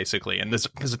character basically. And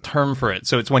there's a term for it.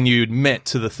 So it's when you admit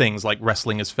to the things like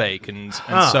wrestling is fake and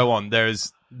so on.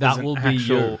 There's That will be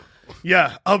you.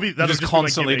 Yeah, that'll just be my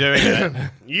constantly gimmick. doing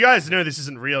it. You guys know this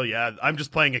isn't real, yeah? I'm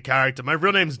just playing a character. My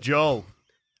real name's Joel.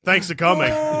 Thanks for coming.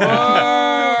 You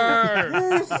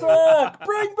suck!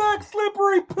 Bring back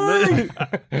Slippery Pig!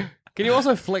 Can you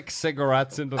also flick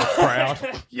cigarettes into the crowd?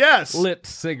 Yes. Lit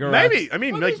cigarettes. Maybe. I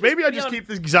mean, maybe I just keep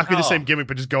exactly the same gimmick,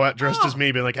 but just go out dressed as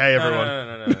me, being like, hey,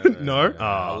 everyone. No? No?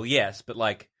 Oh, yes, but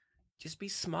like, just be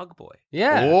smug, boy.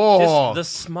 Yeah. Oh. Just the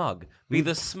smug. Be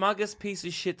the smuggest piece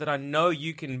of shit that I know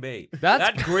you can be.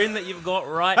 That's- that grin that you've got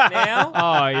right now.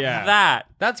 Oh, yeah.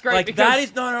 That's great Like because- that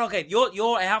is no. Okay,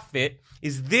 your outfit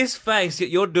is this face that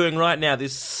you're doing right now.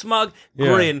 This smug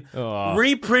grin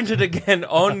reprinted again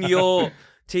on your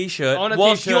T-shirt. On a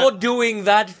whilst t-shirt. you're doing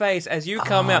that face as you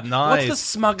come out. nice. What's the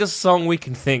smuggest song we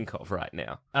can think of right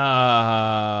now?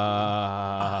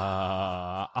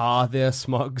 Are there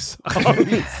smug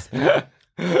songs?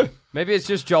 Maybe it's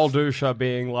just Joel Dusha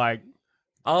being like,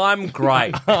 I'm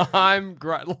great. I'm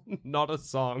great. Not a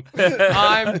song.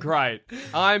 I'm great.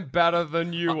 I'm better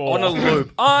than you all. On a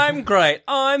loop. I'm great.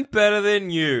 I'm better than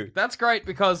you. That's great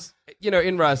because,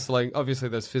 in wrestling, obviously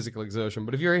there's physical exertion,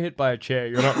 but if you're hit by a chair,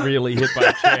 you're not really hit by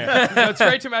a chair. So it's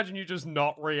great to imagine you just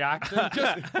not reacting.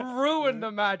 Just ruin the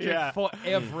magic for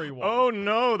everyone. Oh,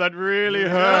 no, that really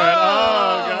hurt.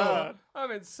 Oh, God.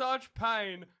 I'm in such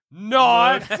pain.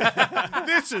 Not.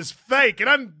 This is fake, and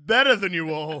I'm better than you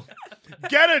all.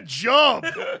 Get a job.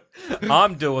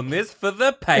 I'm doing this for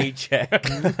the paycheck.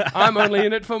 I'm only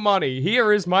in it for money.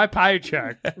 Here is my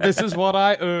paycheck. This is what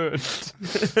I earned.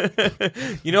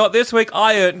 You know what? This week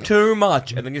I earned too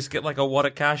much. And then you just get like a wad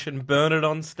of cash and burn it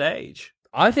on stage.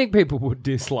 I think people would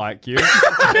dislike you.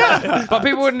 But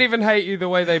people wouldn't even hate you the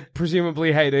way they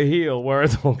presumably hate a heel, where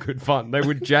it's all good fun. They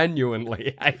would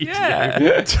genuinely hate you.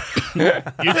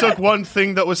 You took one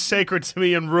thing that was sacred to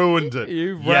me and ruined it.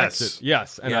 You wrecked Yes. it.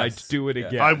 Yes, and Yes. I'd do it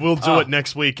again. I will do it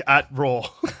next week at Raw.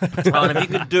 And if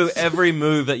you could do every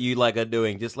move that you like are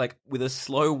doing, just like with a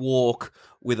slow walk,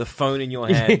 with a phone in your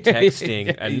hand,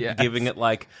 texting, and Yes. giving it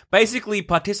like basically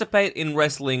participate in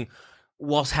wrestling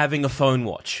whilst having a phone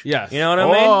watch. Yes. You know what I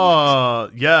mean? Oh,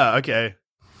 yeah, okay.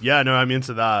 Yeah, no, I'm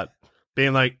into that.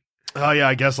 Being like, oh, yeah,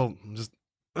 I guess I'll just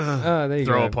there you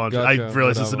throw go. a punch. Gotcha, I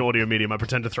realize it's an whatever. audio medium. I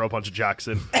pretend to throw a punch at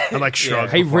Jackson. I like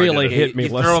shrug. He before I really did it. hit me, You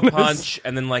throw a listeners. punch,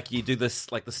 and then like you do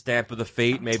this, like the stamp of the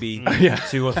feet, maybe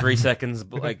 2 or 3 seconds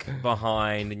like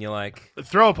behind, and you're like,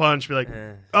 Throw a punch, be like,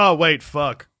 oh, wait,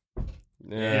 fuck.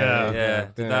 yeah.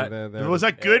 Did that- Was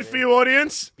that good for you,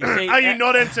 audience? see, Are you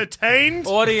not entertained?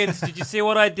 Audience, did you see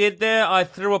what I did there? I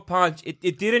threw a punch.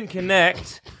 It didn't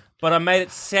connect, but I made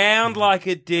it sound like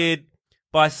it did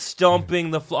by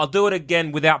stomping the floor. I'll do it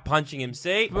again without punching him.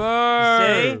 See? Boo.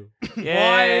 See? Yeah.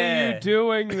 Why are you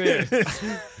doing this?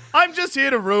 I'm just here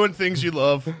to ruin things you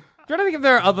love. Do you think if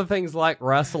there are other things like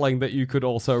wrestling that you could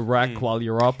also wreck while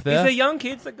you're up Is there? there young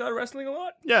kids that go to wrestling a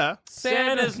lot? Yeah.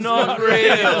 Santa's not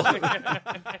real.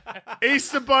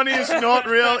 Easter Bunny is not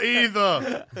real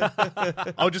either.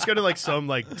 I'll just go to like some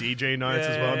like DJ nights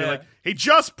as well and be like, he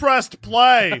just pressed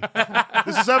play.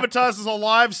 This is advertised as a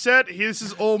live set. This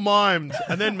is all mimed.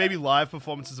 And then maybe live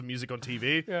performances of music on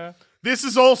TV. Yeah. This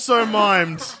is also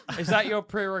mimed. Is that your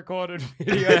pre-recorded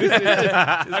video? This is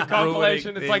a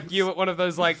compilation. It's like you at one of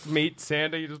those like Meet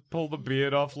Santa. You just pull the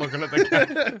beard off, looking at the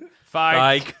camera.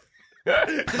 Fake.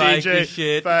 Fake as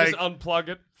shit. fake. Just unplug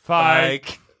it.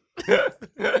 Fake.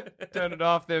 Fake. Turn it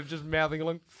off. They're just mouthing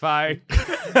along. Fake.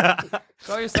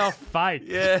 Call yourself fake.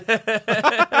 Yeah.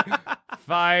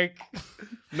 Fake.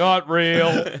 Not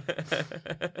real.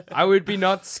 I would be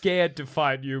not scared to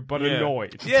fight you, but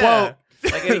annoyed. Yeah. Well,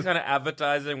 Like any kind of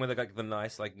advertising where they got the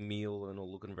nice like meal and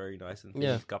all looking very nice and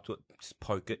things. Go up to it, just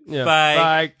poke it.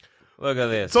 Fake. Look at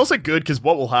this. It's also good because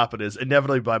what will happen is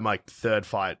inevitably by my third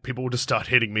fight, people will just start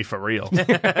hitting me for real.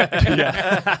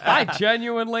 I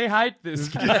genuinely hate this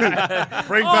guy.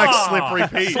 Bring back Slippery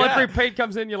Pete. Slippery Pete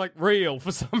comes in, you're like, real.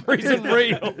 For some reason,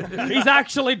 real. He's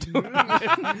actually doing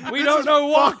it. We don't know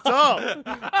what. Fucked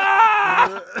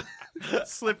up.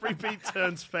 Slippery Pete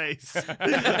turns face.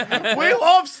 We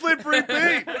love Slippery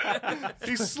Pete.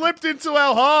 He slipped into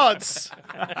our hearts.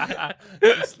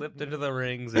 He slipped into the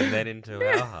rings and then into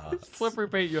our hearts. Slippery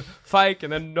Pete, you're fake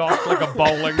and then knocked like a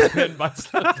bowling pin by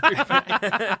Slippery Pete.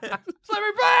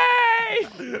 Slippery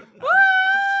Pete! Woo!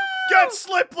 Get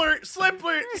Slippery,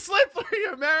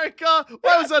 America.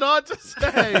 Why was that hard to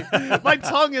say? My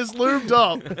tongue is lubed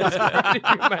up.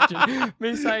 Can you imagine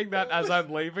me saying that as I'm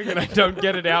leaving and I don't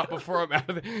get it out before I'm out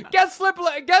of there? Get Slip,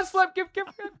 give.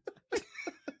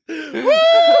 Woo!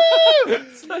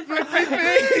 Slippery Pete.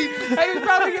 He was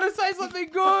probably going to say something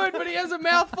good, but he has a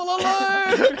mouthful of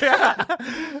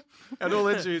lube. And all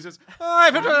it is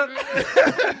What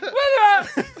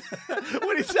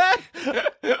did he say?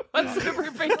 What's Slippery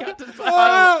Pete got to say?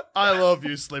 I love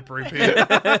you, Slippery Pete.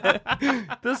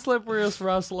 The slipperiest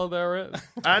wrestler there is.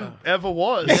 And ever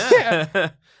was.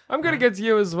 I'm going to get to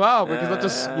you as well, because I'll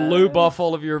just lube off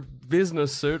all of your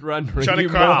business suit, rendering Trying to you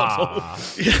cry. mortal.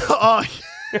 Oh,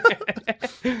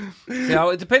 Now,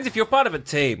 it depends if you're part of a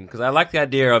team, because I like the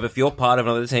idea of if you're part of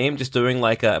another team, just doing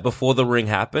like a, before the ring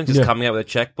happens, just coming out with a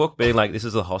checkbook, being like, this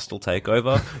is a hostile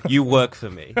takeover. You work for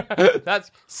me.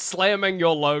 That's slamming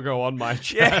your logo on my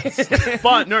chest.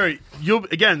 but no,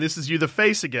 this is you the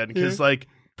face again, because like,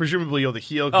 presumably you're the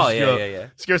heel. Oh, yeah.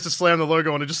 He goes to slam the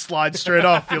logo and it just slides straight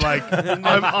off. You're like, and then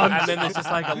there's just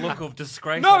like a look of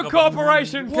disgrace. No like,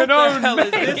 corporation what can the own hell me.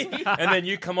 is this? And then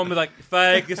you come on with like,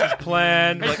 fake, this is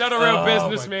planned. He's like, not a real oh,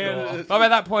 businessman. my God. By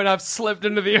that point, I've slipped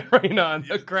into the arena and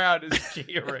the crowd is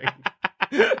cheering.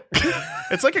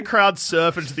 It's like a crowd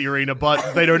surf into the arena,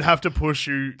 but they don't have to push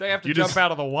you. They have to You jump just-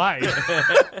 out of the way.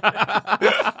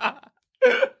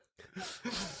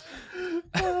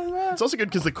 It's also good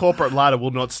because the corporate ladder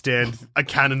will not stand a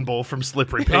cannonball from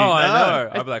Slippery Pete. Oh, I know.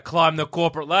 I'd be like, climb the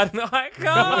corporate ladder. And I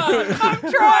can't.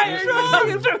 I'm trying.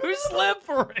 It's too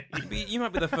slippery. You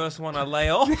might be the first one I lay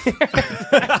off.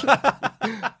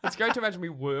 It's great to imagine me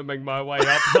worming my way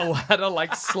up the ladder,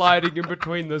 like sliding in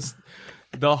between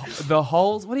the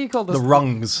holes. What do you call this? The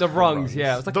rungs. The rungs,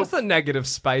 yeah. It's like, what's the negative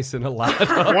space in a ladder?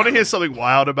 Want to hear something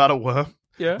wild about a worm?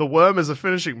 Yeah. The worm is a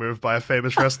finishing move by a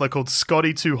famous wrestler called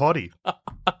Scotty Too Hottie.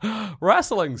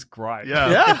 Wrestling's great.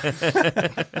 Yeah.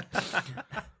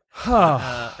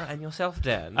 And yourself,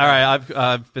 Dan. All right,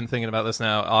 I've been thinking about this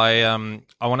now. I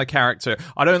want a character.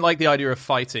 I don't like the idea of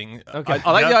fighting. Okay.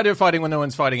 I like Yep. the idea of fighting when no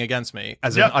one's fighting against me,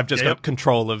 as in Yep. I've just Yep. got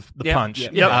control of the punch.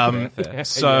 Yep.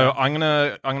 So I'm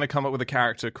gonna come up with a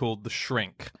character called the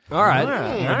Shrink. All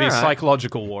right. It'll be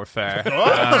psychological warfare.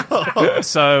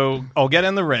 So I'll get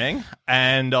in the ring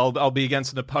and I'll be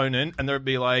against an opponent, and they'll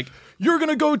be like, "You're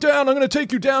gonna go down. I'm gonna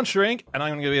take you down, Shrink." And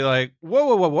I'm gonna be like,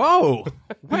 "Whoa!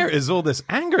 Where is all this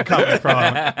anger coming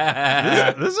from?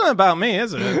 This isn't about me,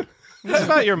 is it? It's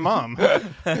about your mom."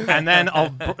 And then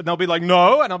they'll be like,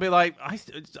 "No," and I'll be like,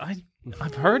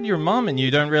 I've heard your mom, and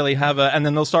you don't really have a." And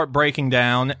then they'll start breaking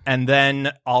down, and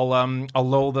then I'll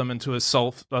lull them into a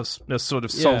sort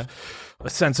of a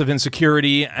sense of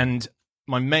insecurity. And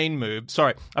my main move.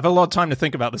 Sorry, I've had a lot of time to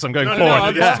think about this. I'm going forward.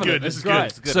 I'm This is loving good. it. This It's is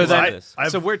great. good. So Love then, this.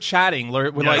 so we're chatting. We're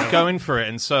like going for it,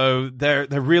 and so they're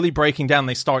really breaking down.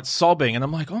 They start sobbing, and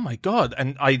I'm like, "Oh my God!"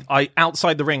 And I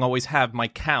outside the ring always have my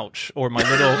couch or my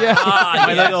little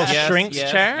little shrink's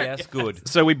chair. Yes, good.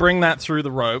 So we bring that through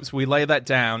the ropes. We lay that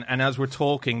down, and as we're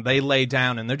talking, they lay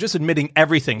down, and they're just admitting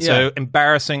everything. So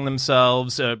embarrassing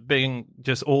themselves, being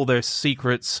just all their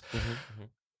secrets.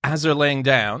 As they're laying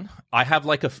down, I have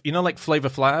like like Flavor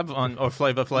Flav or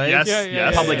Flavor Flav,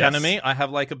 Yes. Public Yes. Enemy. I have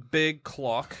like a big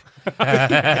clock,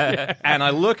 and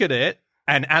I look at it,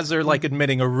 and as they're like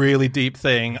admitting a really deep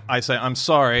thing, I say, "I'm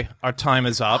sorry, our time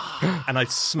is up," and I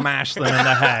smash them in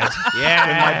the head with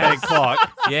my big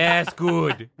clock. Yes,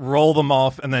 good. Roll them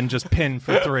off, and then just pin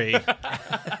for 3.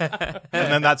 And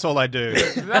then that's all I do.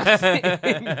 That's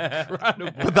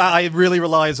incredible. But that I really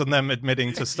relies on them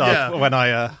admitting to stuff Yeah. when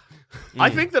I. I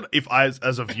think that if I,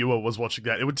 as a viewer, was watching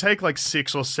that, it would take like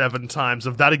 6 or 7 times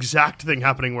of that exact thing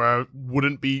happening where I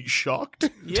wouldn't be shocked.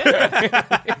 Yeah.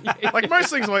 Like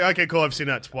most things, I'm like, okay, cool, I've seen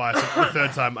that twice. The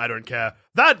third time, I don't care.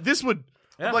 This would.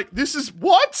 I'm like, this is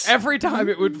what? Every time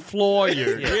it would floor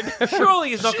you. Yeah. Surely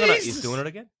he's not gonna. He's doing it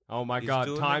again. Oh my He's God,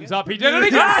 doing it time's again? up. He did it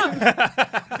again!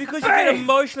 Because you get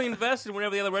emotionally invested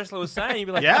whenever the other wrestler was saying. You'd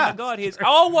be like, Yeah. oh my God,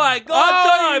 oh my God,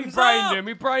 Oh, he time's brained up! him.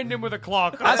 He brained him with a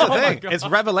clock. That's oh the my thing. God. It's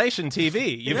Revelation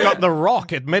TV. You've got The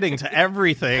Rock admitting to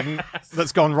everything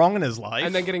that's gone wrong in his life.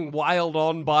 And then getting wild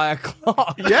on by a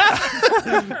clock. yeah.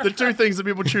 The two things that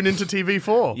people tune into TV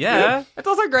for. Yeah. It's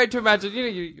also great to imagine,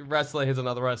 you wrestler hits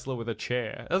another wrestler with a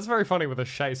chair. That's very funny with a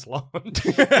chaise lounge.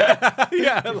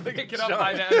 yeah. Like Pick it up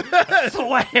by hand,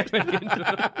 slam it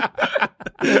into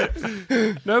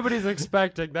Nobody's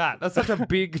expecting that. That's such a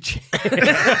big chair.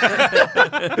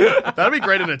 That'd be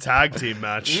great in a tag team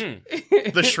match.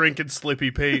 The Shrink and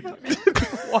Slippy Pete.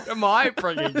 What am I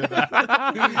bringing to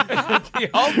that? The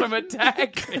ultimate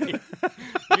tag team.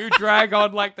 You drag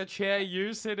on like the chair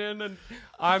you sit in, and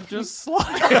I'm just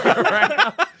sliding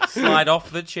around. Slide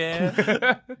off the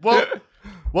chair.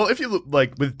 Well, if you look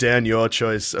like with Dan, your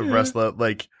choice of wrestler,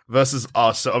 like versus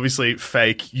us, so obviously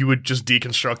fake, you would just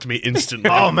deconstruct me instantly.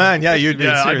 Oh man, yeah, you'd be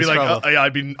in yeah, I'd be serious like, trouble.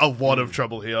 I'd be in a lot of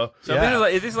trouble here. So Yeah.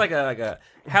 this is like a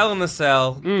Hell in the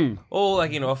Cell, all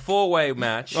like, a 4-way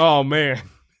match. Oh, man.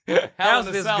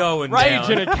 How's this going Rage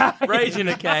down? in a cage. Rage in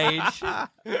a cage.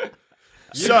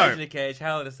 So- Rage in a cage,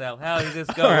 Hell in a Cell. How is this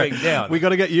going down? We got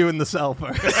to get you in the cell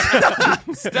first.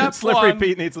 Step Slippery one.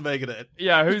 Pete needs to make it in.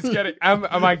 Yeah, who's getting... Am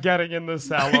I getting in the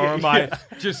cell, or am I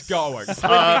just going?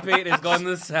 Slippy Pete has gone in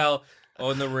the cell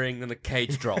or in the ring, and the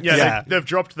cage drops. Yeah, Yeah. they've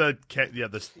dropped the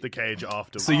cage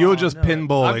afterwards. So you're just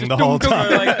pinballing the whole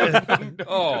time.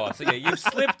 So you've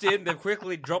slipped in, they've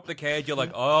quickly dropped the cage, you're like,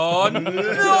 oh no,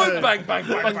 bang, bang, bang,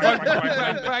 bang, bang,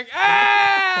 bang, bang.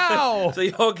 Ow! So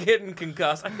you're getting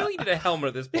concussed. I feel like you need a helmet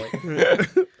at this point.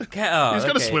 He's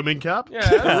got a swimming cap. The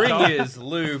Yeah. ring is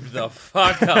lubed the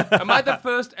fuck up. Am I the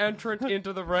first entrant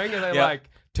into the ring? And they're Yeah. like,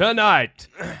 tonight,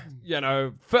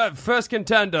 first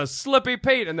contender, Slippy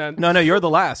Pete, and then... No, you're the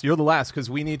last. You're the last because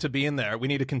we need to be in there. We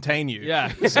need to contain you.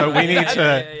 Yeah. So we need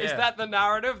to. Is that the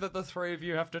narrative, that the three of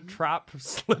you have to trap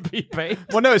Slippy Pete?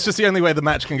 Well, no, it's just the only way the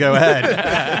match can go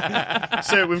ahead.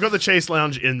 So we've got the Chase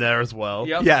Lounge in there as well.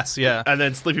 Yep. Yes, yeah. And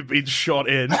then Slippy Pete shot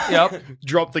in. Yep.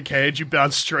 Drop the cage, you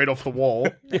bounce straight off the wall.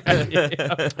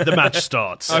 The match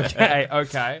starts.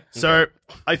 Okay. So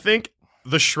I think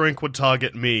the Shrink would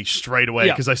target me straight away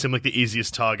Yeah. because I seem like the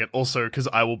easiest target. Also, because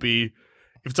I will be.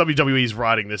 If WWE's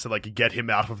writing this, they'd like get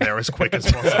him out of there as quick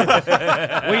as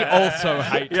possible. We also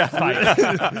hate fight.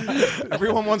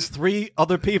 Everyone wants 3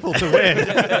 other people to win.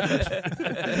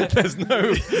 There's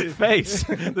no face.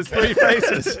 There's 3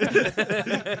 faces.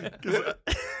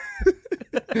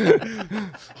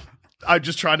 I'm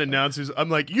just trying to announce who's. I'm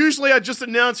like, usually I just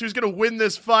announce who's going to win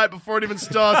this fight before it even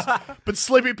starts. But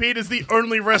Slippy Pete is the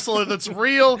only wrestler that's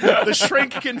real. The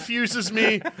Shrink confuses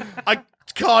me. I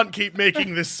can't keep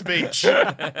making this speech.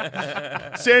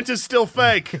 Santa's still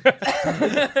fake.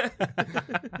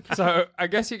 So I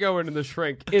guess you go into the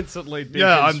Shrink, instantly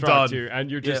Yeah, I'm deconstruct done. you,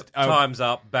 and you're Yeah, just... time's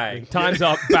up, bang. Time's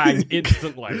up, bang,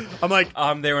 instantly. I'm like,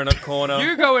 I'm there in a corner.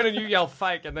 You go in and you yell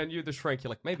fake, and then you, the Shrink, you're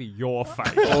like, maybe you're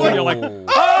fake. Or you're like,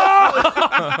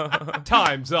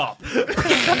 time's up.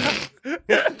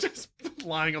 just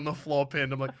lying on the floor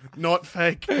pinned. I'm like, not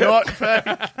fake, not fake.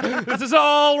 This is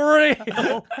all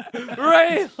real.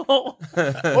 Real.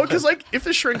 Well, because like, if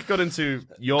the Shrink got into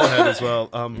your head as well,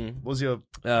 what was your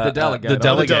The delegator. the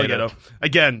delegator.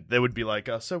 Again, they would be like,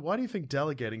 so why do you think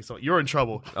delegating so you're in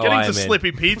trouble? Oh, Getting I to am in.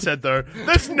 Slippy Pete's head though,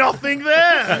 there's nothing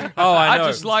there. Oh, I I know.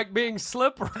 just like being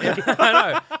slippery.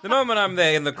 I know. The moment I'm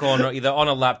there in the corner, either on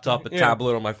a laptop, a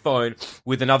tablet, or my phone,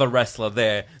 with another wrestler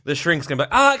there, the Shrink's gonna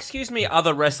be like, excuse me,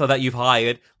 other wrestler that you've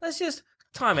hired, let's just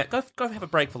time out. Go have a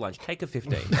break for lunch. Take a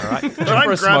 15, all right? Go Try for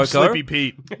a and grab smoko. Slippy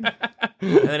Pete.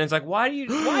 And then it's like, why do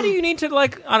you need to,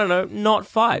 like, I don't know, not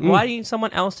fight? Why do you need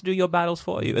someone else to do your battles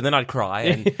for you? And then I'd cry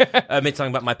and admit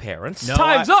something about my parents. No,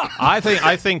 Time's up. I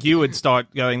think you would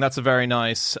start going, that's a very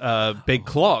nice big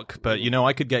clock, but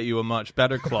I could get you a much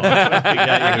better clock. I I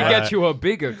can get you a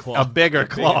bigger a clock. bigger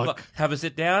clock. Have a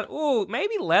sit down. Ooh,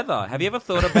 maybe leather. Have you ever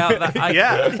thought about that?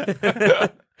 Yeah.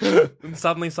 And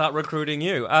suddenly start recruiting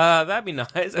you. That'd be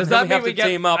nice. Does And then that we mean have we to get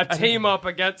team up? a team up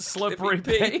against Slippery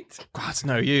Pete? God, it's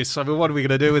no use. I mean, what are we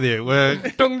going to do with you? We're...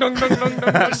 Dung, dung, dung, dung,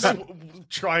 dung, dung.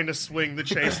 trying to swing the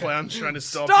chase lounge, trying to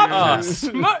stop you.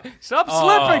 Stop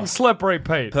slipping, Slippery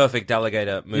Pete. Perfect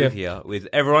delegator move here with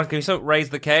everyone. Can you raise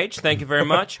the cage? Thank you very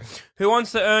much. Who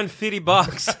wants to earn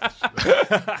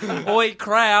 $50? Oi,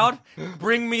 crowd,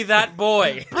 bring me that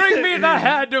boy. Bring me the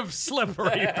head of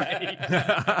Slippery Pete.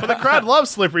 But the crowd loves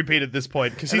Slippery Pete at this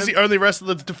point because he's the only wrestler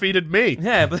that's defeated me.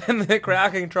 Yeah, but then the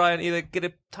crowd can try and either get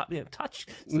a touch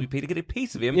Slippery Pete, get a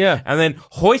piece of him, Yeah. and then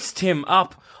hoist him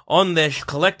up on their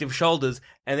collective shoulders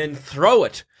and then throw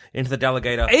it into the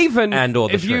delegator Even and or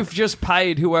the if shrink. you've just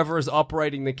paid whoever is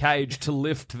operating the cage to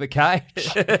lift the cage.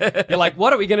 You're like,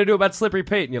 what are we going to do about Slippery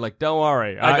Pete? And you're like, don't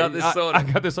worry. I got this sorted. I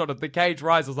got this sorted. The cage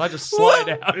rises. I just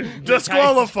slide out.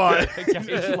 Disqualified. The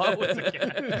cage lowers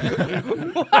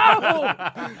again. Wow!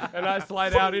 And I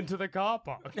slide out into the car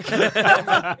park.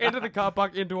 Into the car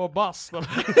park, into a bus that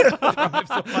drives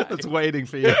away. That's waiting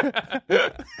for you.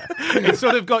 It's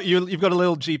sort of got you. You've got a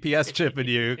little GPS chip in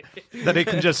you that it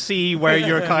can just see where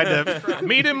you're kind of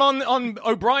meet him on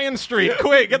O'Brien Street.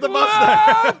 Quick, get the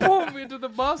bus there. Boom, into the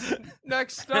bus.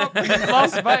 Next stop,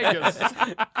 Las Vegas.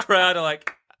 crowd are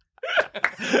like,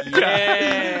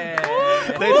 yeah.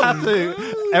 They'd have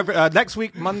to. Next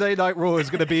week, Monday Night Raw is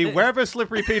going to be wherever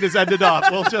Slippery Pete has ended up.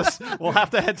 We'll have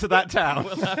to head to that town.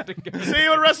 We'll have to go. See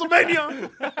you at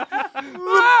WrestleMania.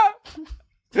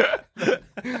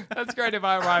 That's great if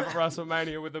I arrive at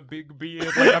WrestleMania with a big beard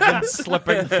like I've been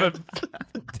slipping for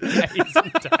days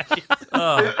and days.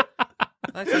 I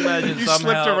can imagine You somehow,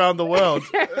 slipped around the world.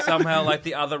 somehow like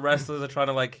the other wrestlers are trying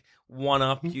to like one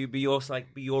up you, be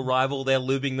your rival. They're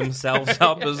lubing themselves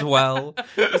up as well.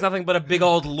 There's nothing but a big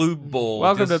old lube ball.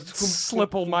 Welcome to just-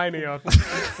 Slipplemania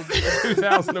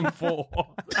 2004.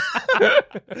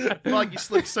 Like you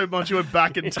slipped so much you went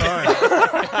back in time.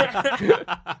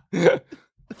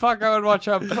 Fuck, I would watch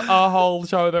a whole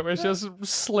show that was just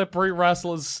slippery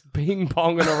wrestlers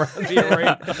ping-ponging around the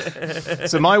arena.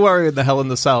 So my worry in the Hell in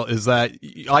the Cell is that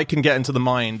I can get into the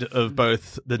mind of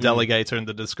both the delegator and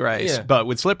the disgrace, Yeah. but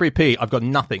with Slippery Pete, I've got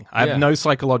nothing. I have Yeah. no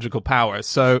psychological power.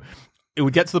 So it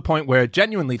would get to the point where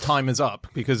genuinely time is up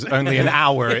because only an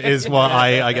hour is what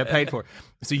I get paid for.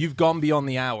 So you've gone beyond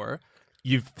the hour.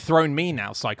 You've thrown me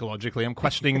now psychologically. I'm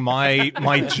questioning my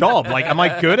job. Like, am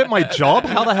I good at my job?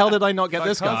 How the hell did I not get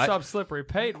this I can't guy? stop Slippery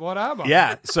Pete. What am I?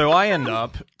 Yeah, so I end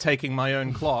up taking my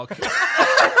own clock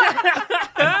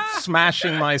and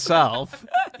smashing myself.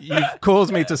 You've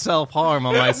caused me to self-harm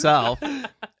on myself,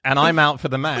 and I'm out for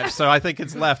the match. So I think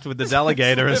it's left with the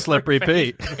delegator and Slippery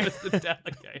Pete. It's the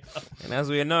delegator. And as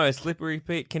we know, Slippery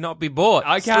Pete cannot be bought.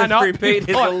 I cannot Slippery be Pete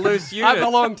is bought. a loose I unit.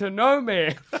 belong to no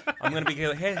man. I'm going to be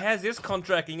how's this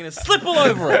contract? You're going to slip all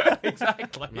over it.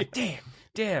 Exactly.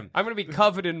 Damn. I'm going to be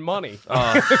covered in money.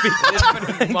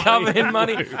 Covered in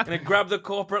money. I'm going to grab the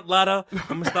corporate ladder. I'm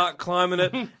going to start climbing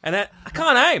it. And I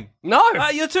can't aim. No.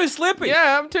 You're too slippy.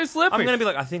 Yeah, I'm too slippy. I'm going to be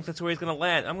like, I think that's where he's going to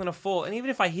land. I'm going to fall. And even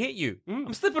if I hit you,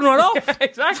 I'm slipping right off.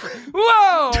 Exactly.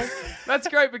 Whoa! That's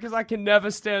great because I can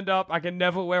never stand up. I can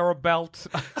never wear a belt.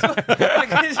 I'm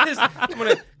going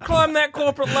to climb that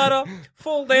corporate ladder,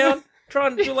 fall down, try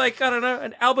and do like, I don't know,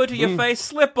 an elbow to your face,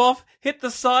 slip off, hit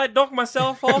the side, knock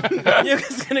myself off. You're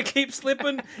just going to keep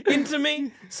slipping into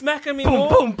me, smacking me more.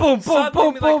 boom, boom, boom,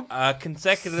 Suddenly boom, be like,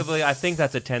 consecutively, I think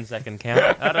that's a 10-second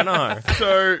count. I don't know.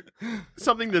 So,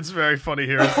 something that's very funny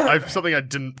here is something I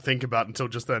didn't think about until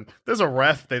just then. There's a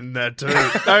ref in there too.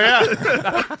 Oh yeah,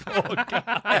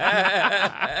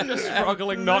 Just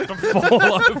struggling not to fall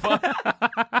over.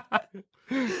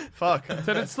 fuck.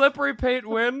 So did Slippery Pete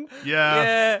win?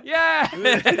 Yeah. Yeah.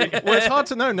 Yeah. Well, it's hard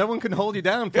to know. No one can hold you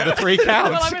down for the 3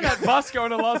 counts. Well, I'm in that bus going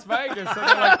to Las Vegas. So they're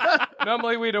like,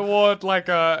 normally we'd award like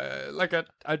a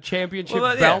championship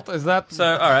Well, yeah. belt. Is that So,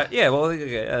 all right, yeah. Well,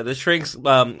 the shrink's,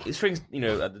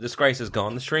 the disgrace is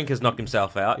gone. The shrink has knocked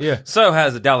himself out. Yeah. So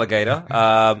has the delegator.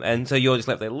 And so you're just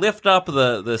left there. Lift up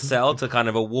the cell to kind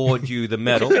of award you the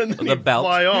medal, the belt,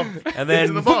 Fly off. and then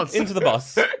Into the bus. Into the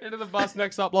bus. into the bus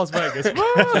next up Las Vegas?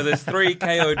 So there's 3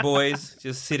 KO'd boys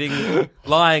just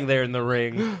lying there in the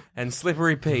ring, and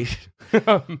Slippery Pete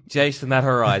chasing that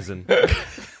horizon.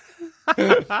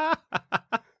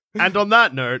 And on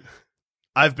that note,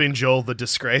 I've been Joel the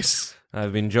Disgrace.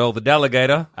 I've been Joel the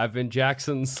delegator. I've been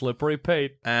Jackson Slippery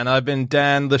Pete. And I've been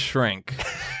Dan the Shrink.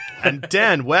 And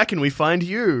Dan, where can we find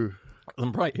you?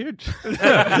 I'm right here.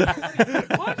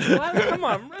 What?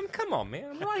 Come on, man.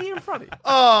 I'm right here in front of you.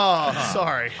 Oh,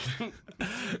 sorry.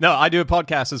 No, I do a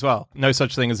podcast as well. No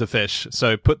such thing as a fish.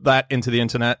 So put that into the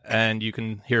internet and you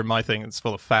can hear my thing. It's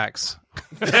full of facts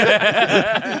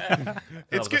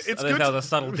It's good. It's good. That was a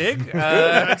subtle dig.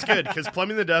 That's good because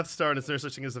plumbing the Death Star and It's No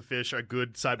Such Thing as a Fish are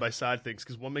good side by side things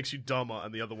because one makes you dumber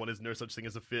and the other one is No Such Thing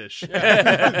as a Fish. It's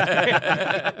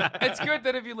good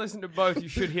that if you listen to both, you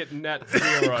should hit net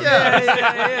 0.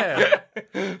 Yeah.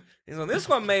 He's like, this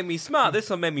one made me smart. This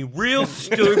one made me real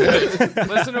stupid.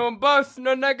 Listen to them both.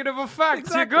 No negative effects.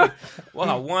 Exactly. You're good.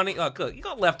 Well, good. You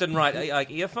got left and right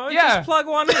like earphones. Yeah. Just plug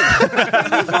one in.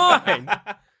 It'll be fine.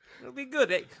 It'll be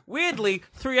good. Weirdly,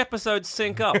 3 episodes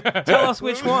sync up. Tell us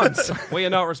which ones. We are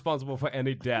not responsible for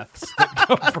any deaths that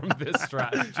come from this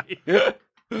strategy.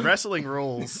 Wrestling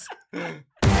rules.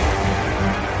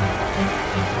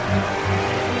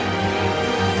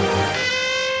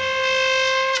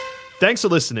 Thanks for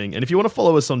listening, and if you want to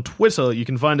follow us on Twitter, you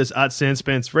can find us at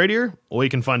Sanspants Radio, or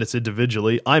you can find us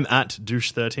individually. I'm at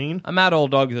Douche13. I'm at All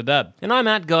Dogs Are Dead. And I'm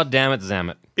at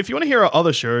Goddammit. If you want to hear our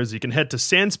other shows, you can head to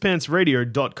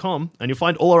sanspantsradio.com, and you'll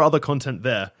find all our other content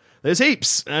there. There's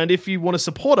heaps, and if you want to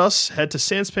support us, head to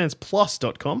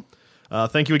sanspantsplus.com.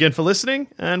 Thank you again for listening,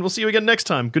 and we'll see you again next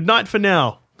time. Good night for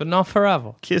now. But not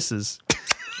forever. Kisses.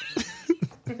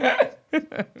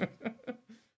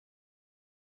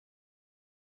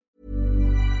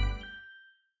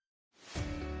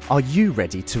 Are you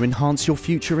ready to enhance your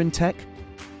future in tech?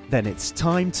 Then it's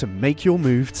time to make your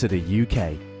move to the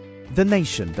UK, the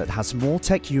nation that has more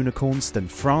tech unicorns than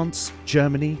France,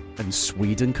 Germany, and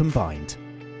Sweden combined.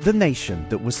 The nation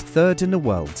that was third in the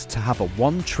world to have a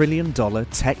 $1 trillion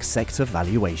tech sector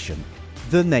valuation.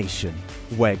 The nation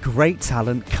where great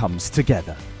talent comes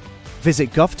together.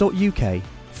 Visit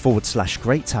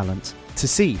gov.uk/great talent to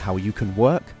see how you can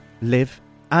work, live,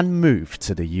 and move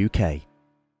to the UK.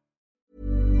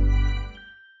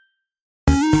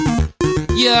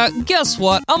 Yeah, guess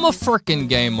what? I'm a frickin'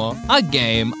 gamer. I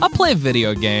game, I play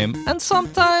video game, and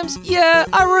sometimes,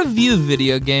 I review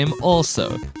video game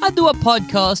also. I do a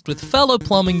podcast with fellow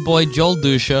plumbing boy Joel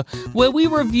Dusha, where we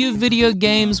review video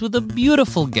games with a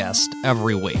beautiful guest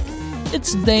every week.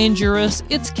 It's dangerous,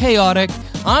 it's chaotic,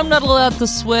 I'm not allowed to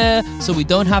swear, so we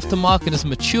don't have to mark it as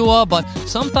mature, but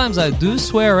sometimes I do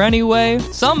swear anyway.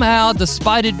 Somehow,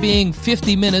 despite it being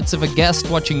 50 minutes of a guest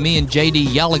watching me and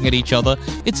JD yelling at each other,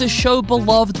 it's a show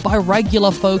beloved by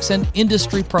regular folks and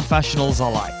industry professionals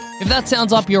alike. If that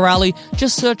sounds up your alley,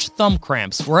 just search Thumb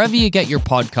Cramps wherever you get your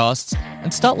podcasts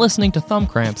and start listening to Thumb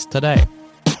Cramps today.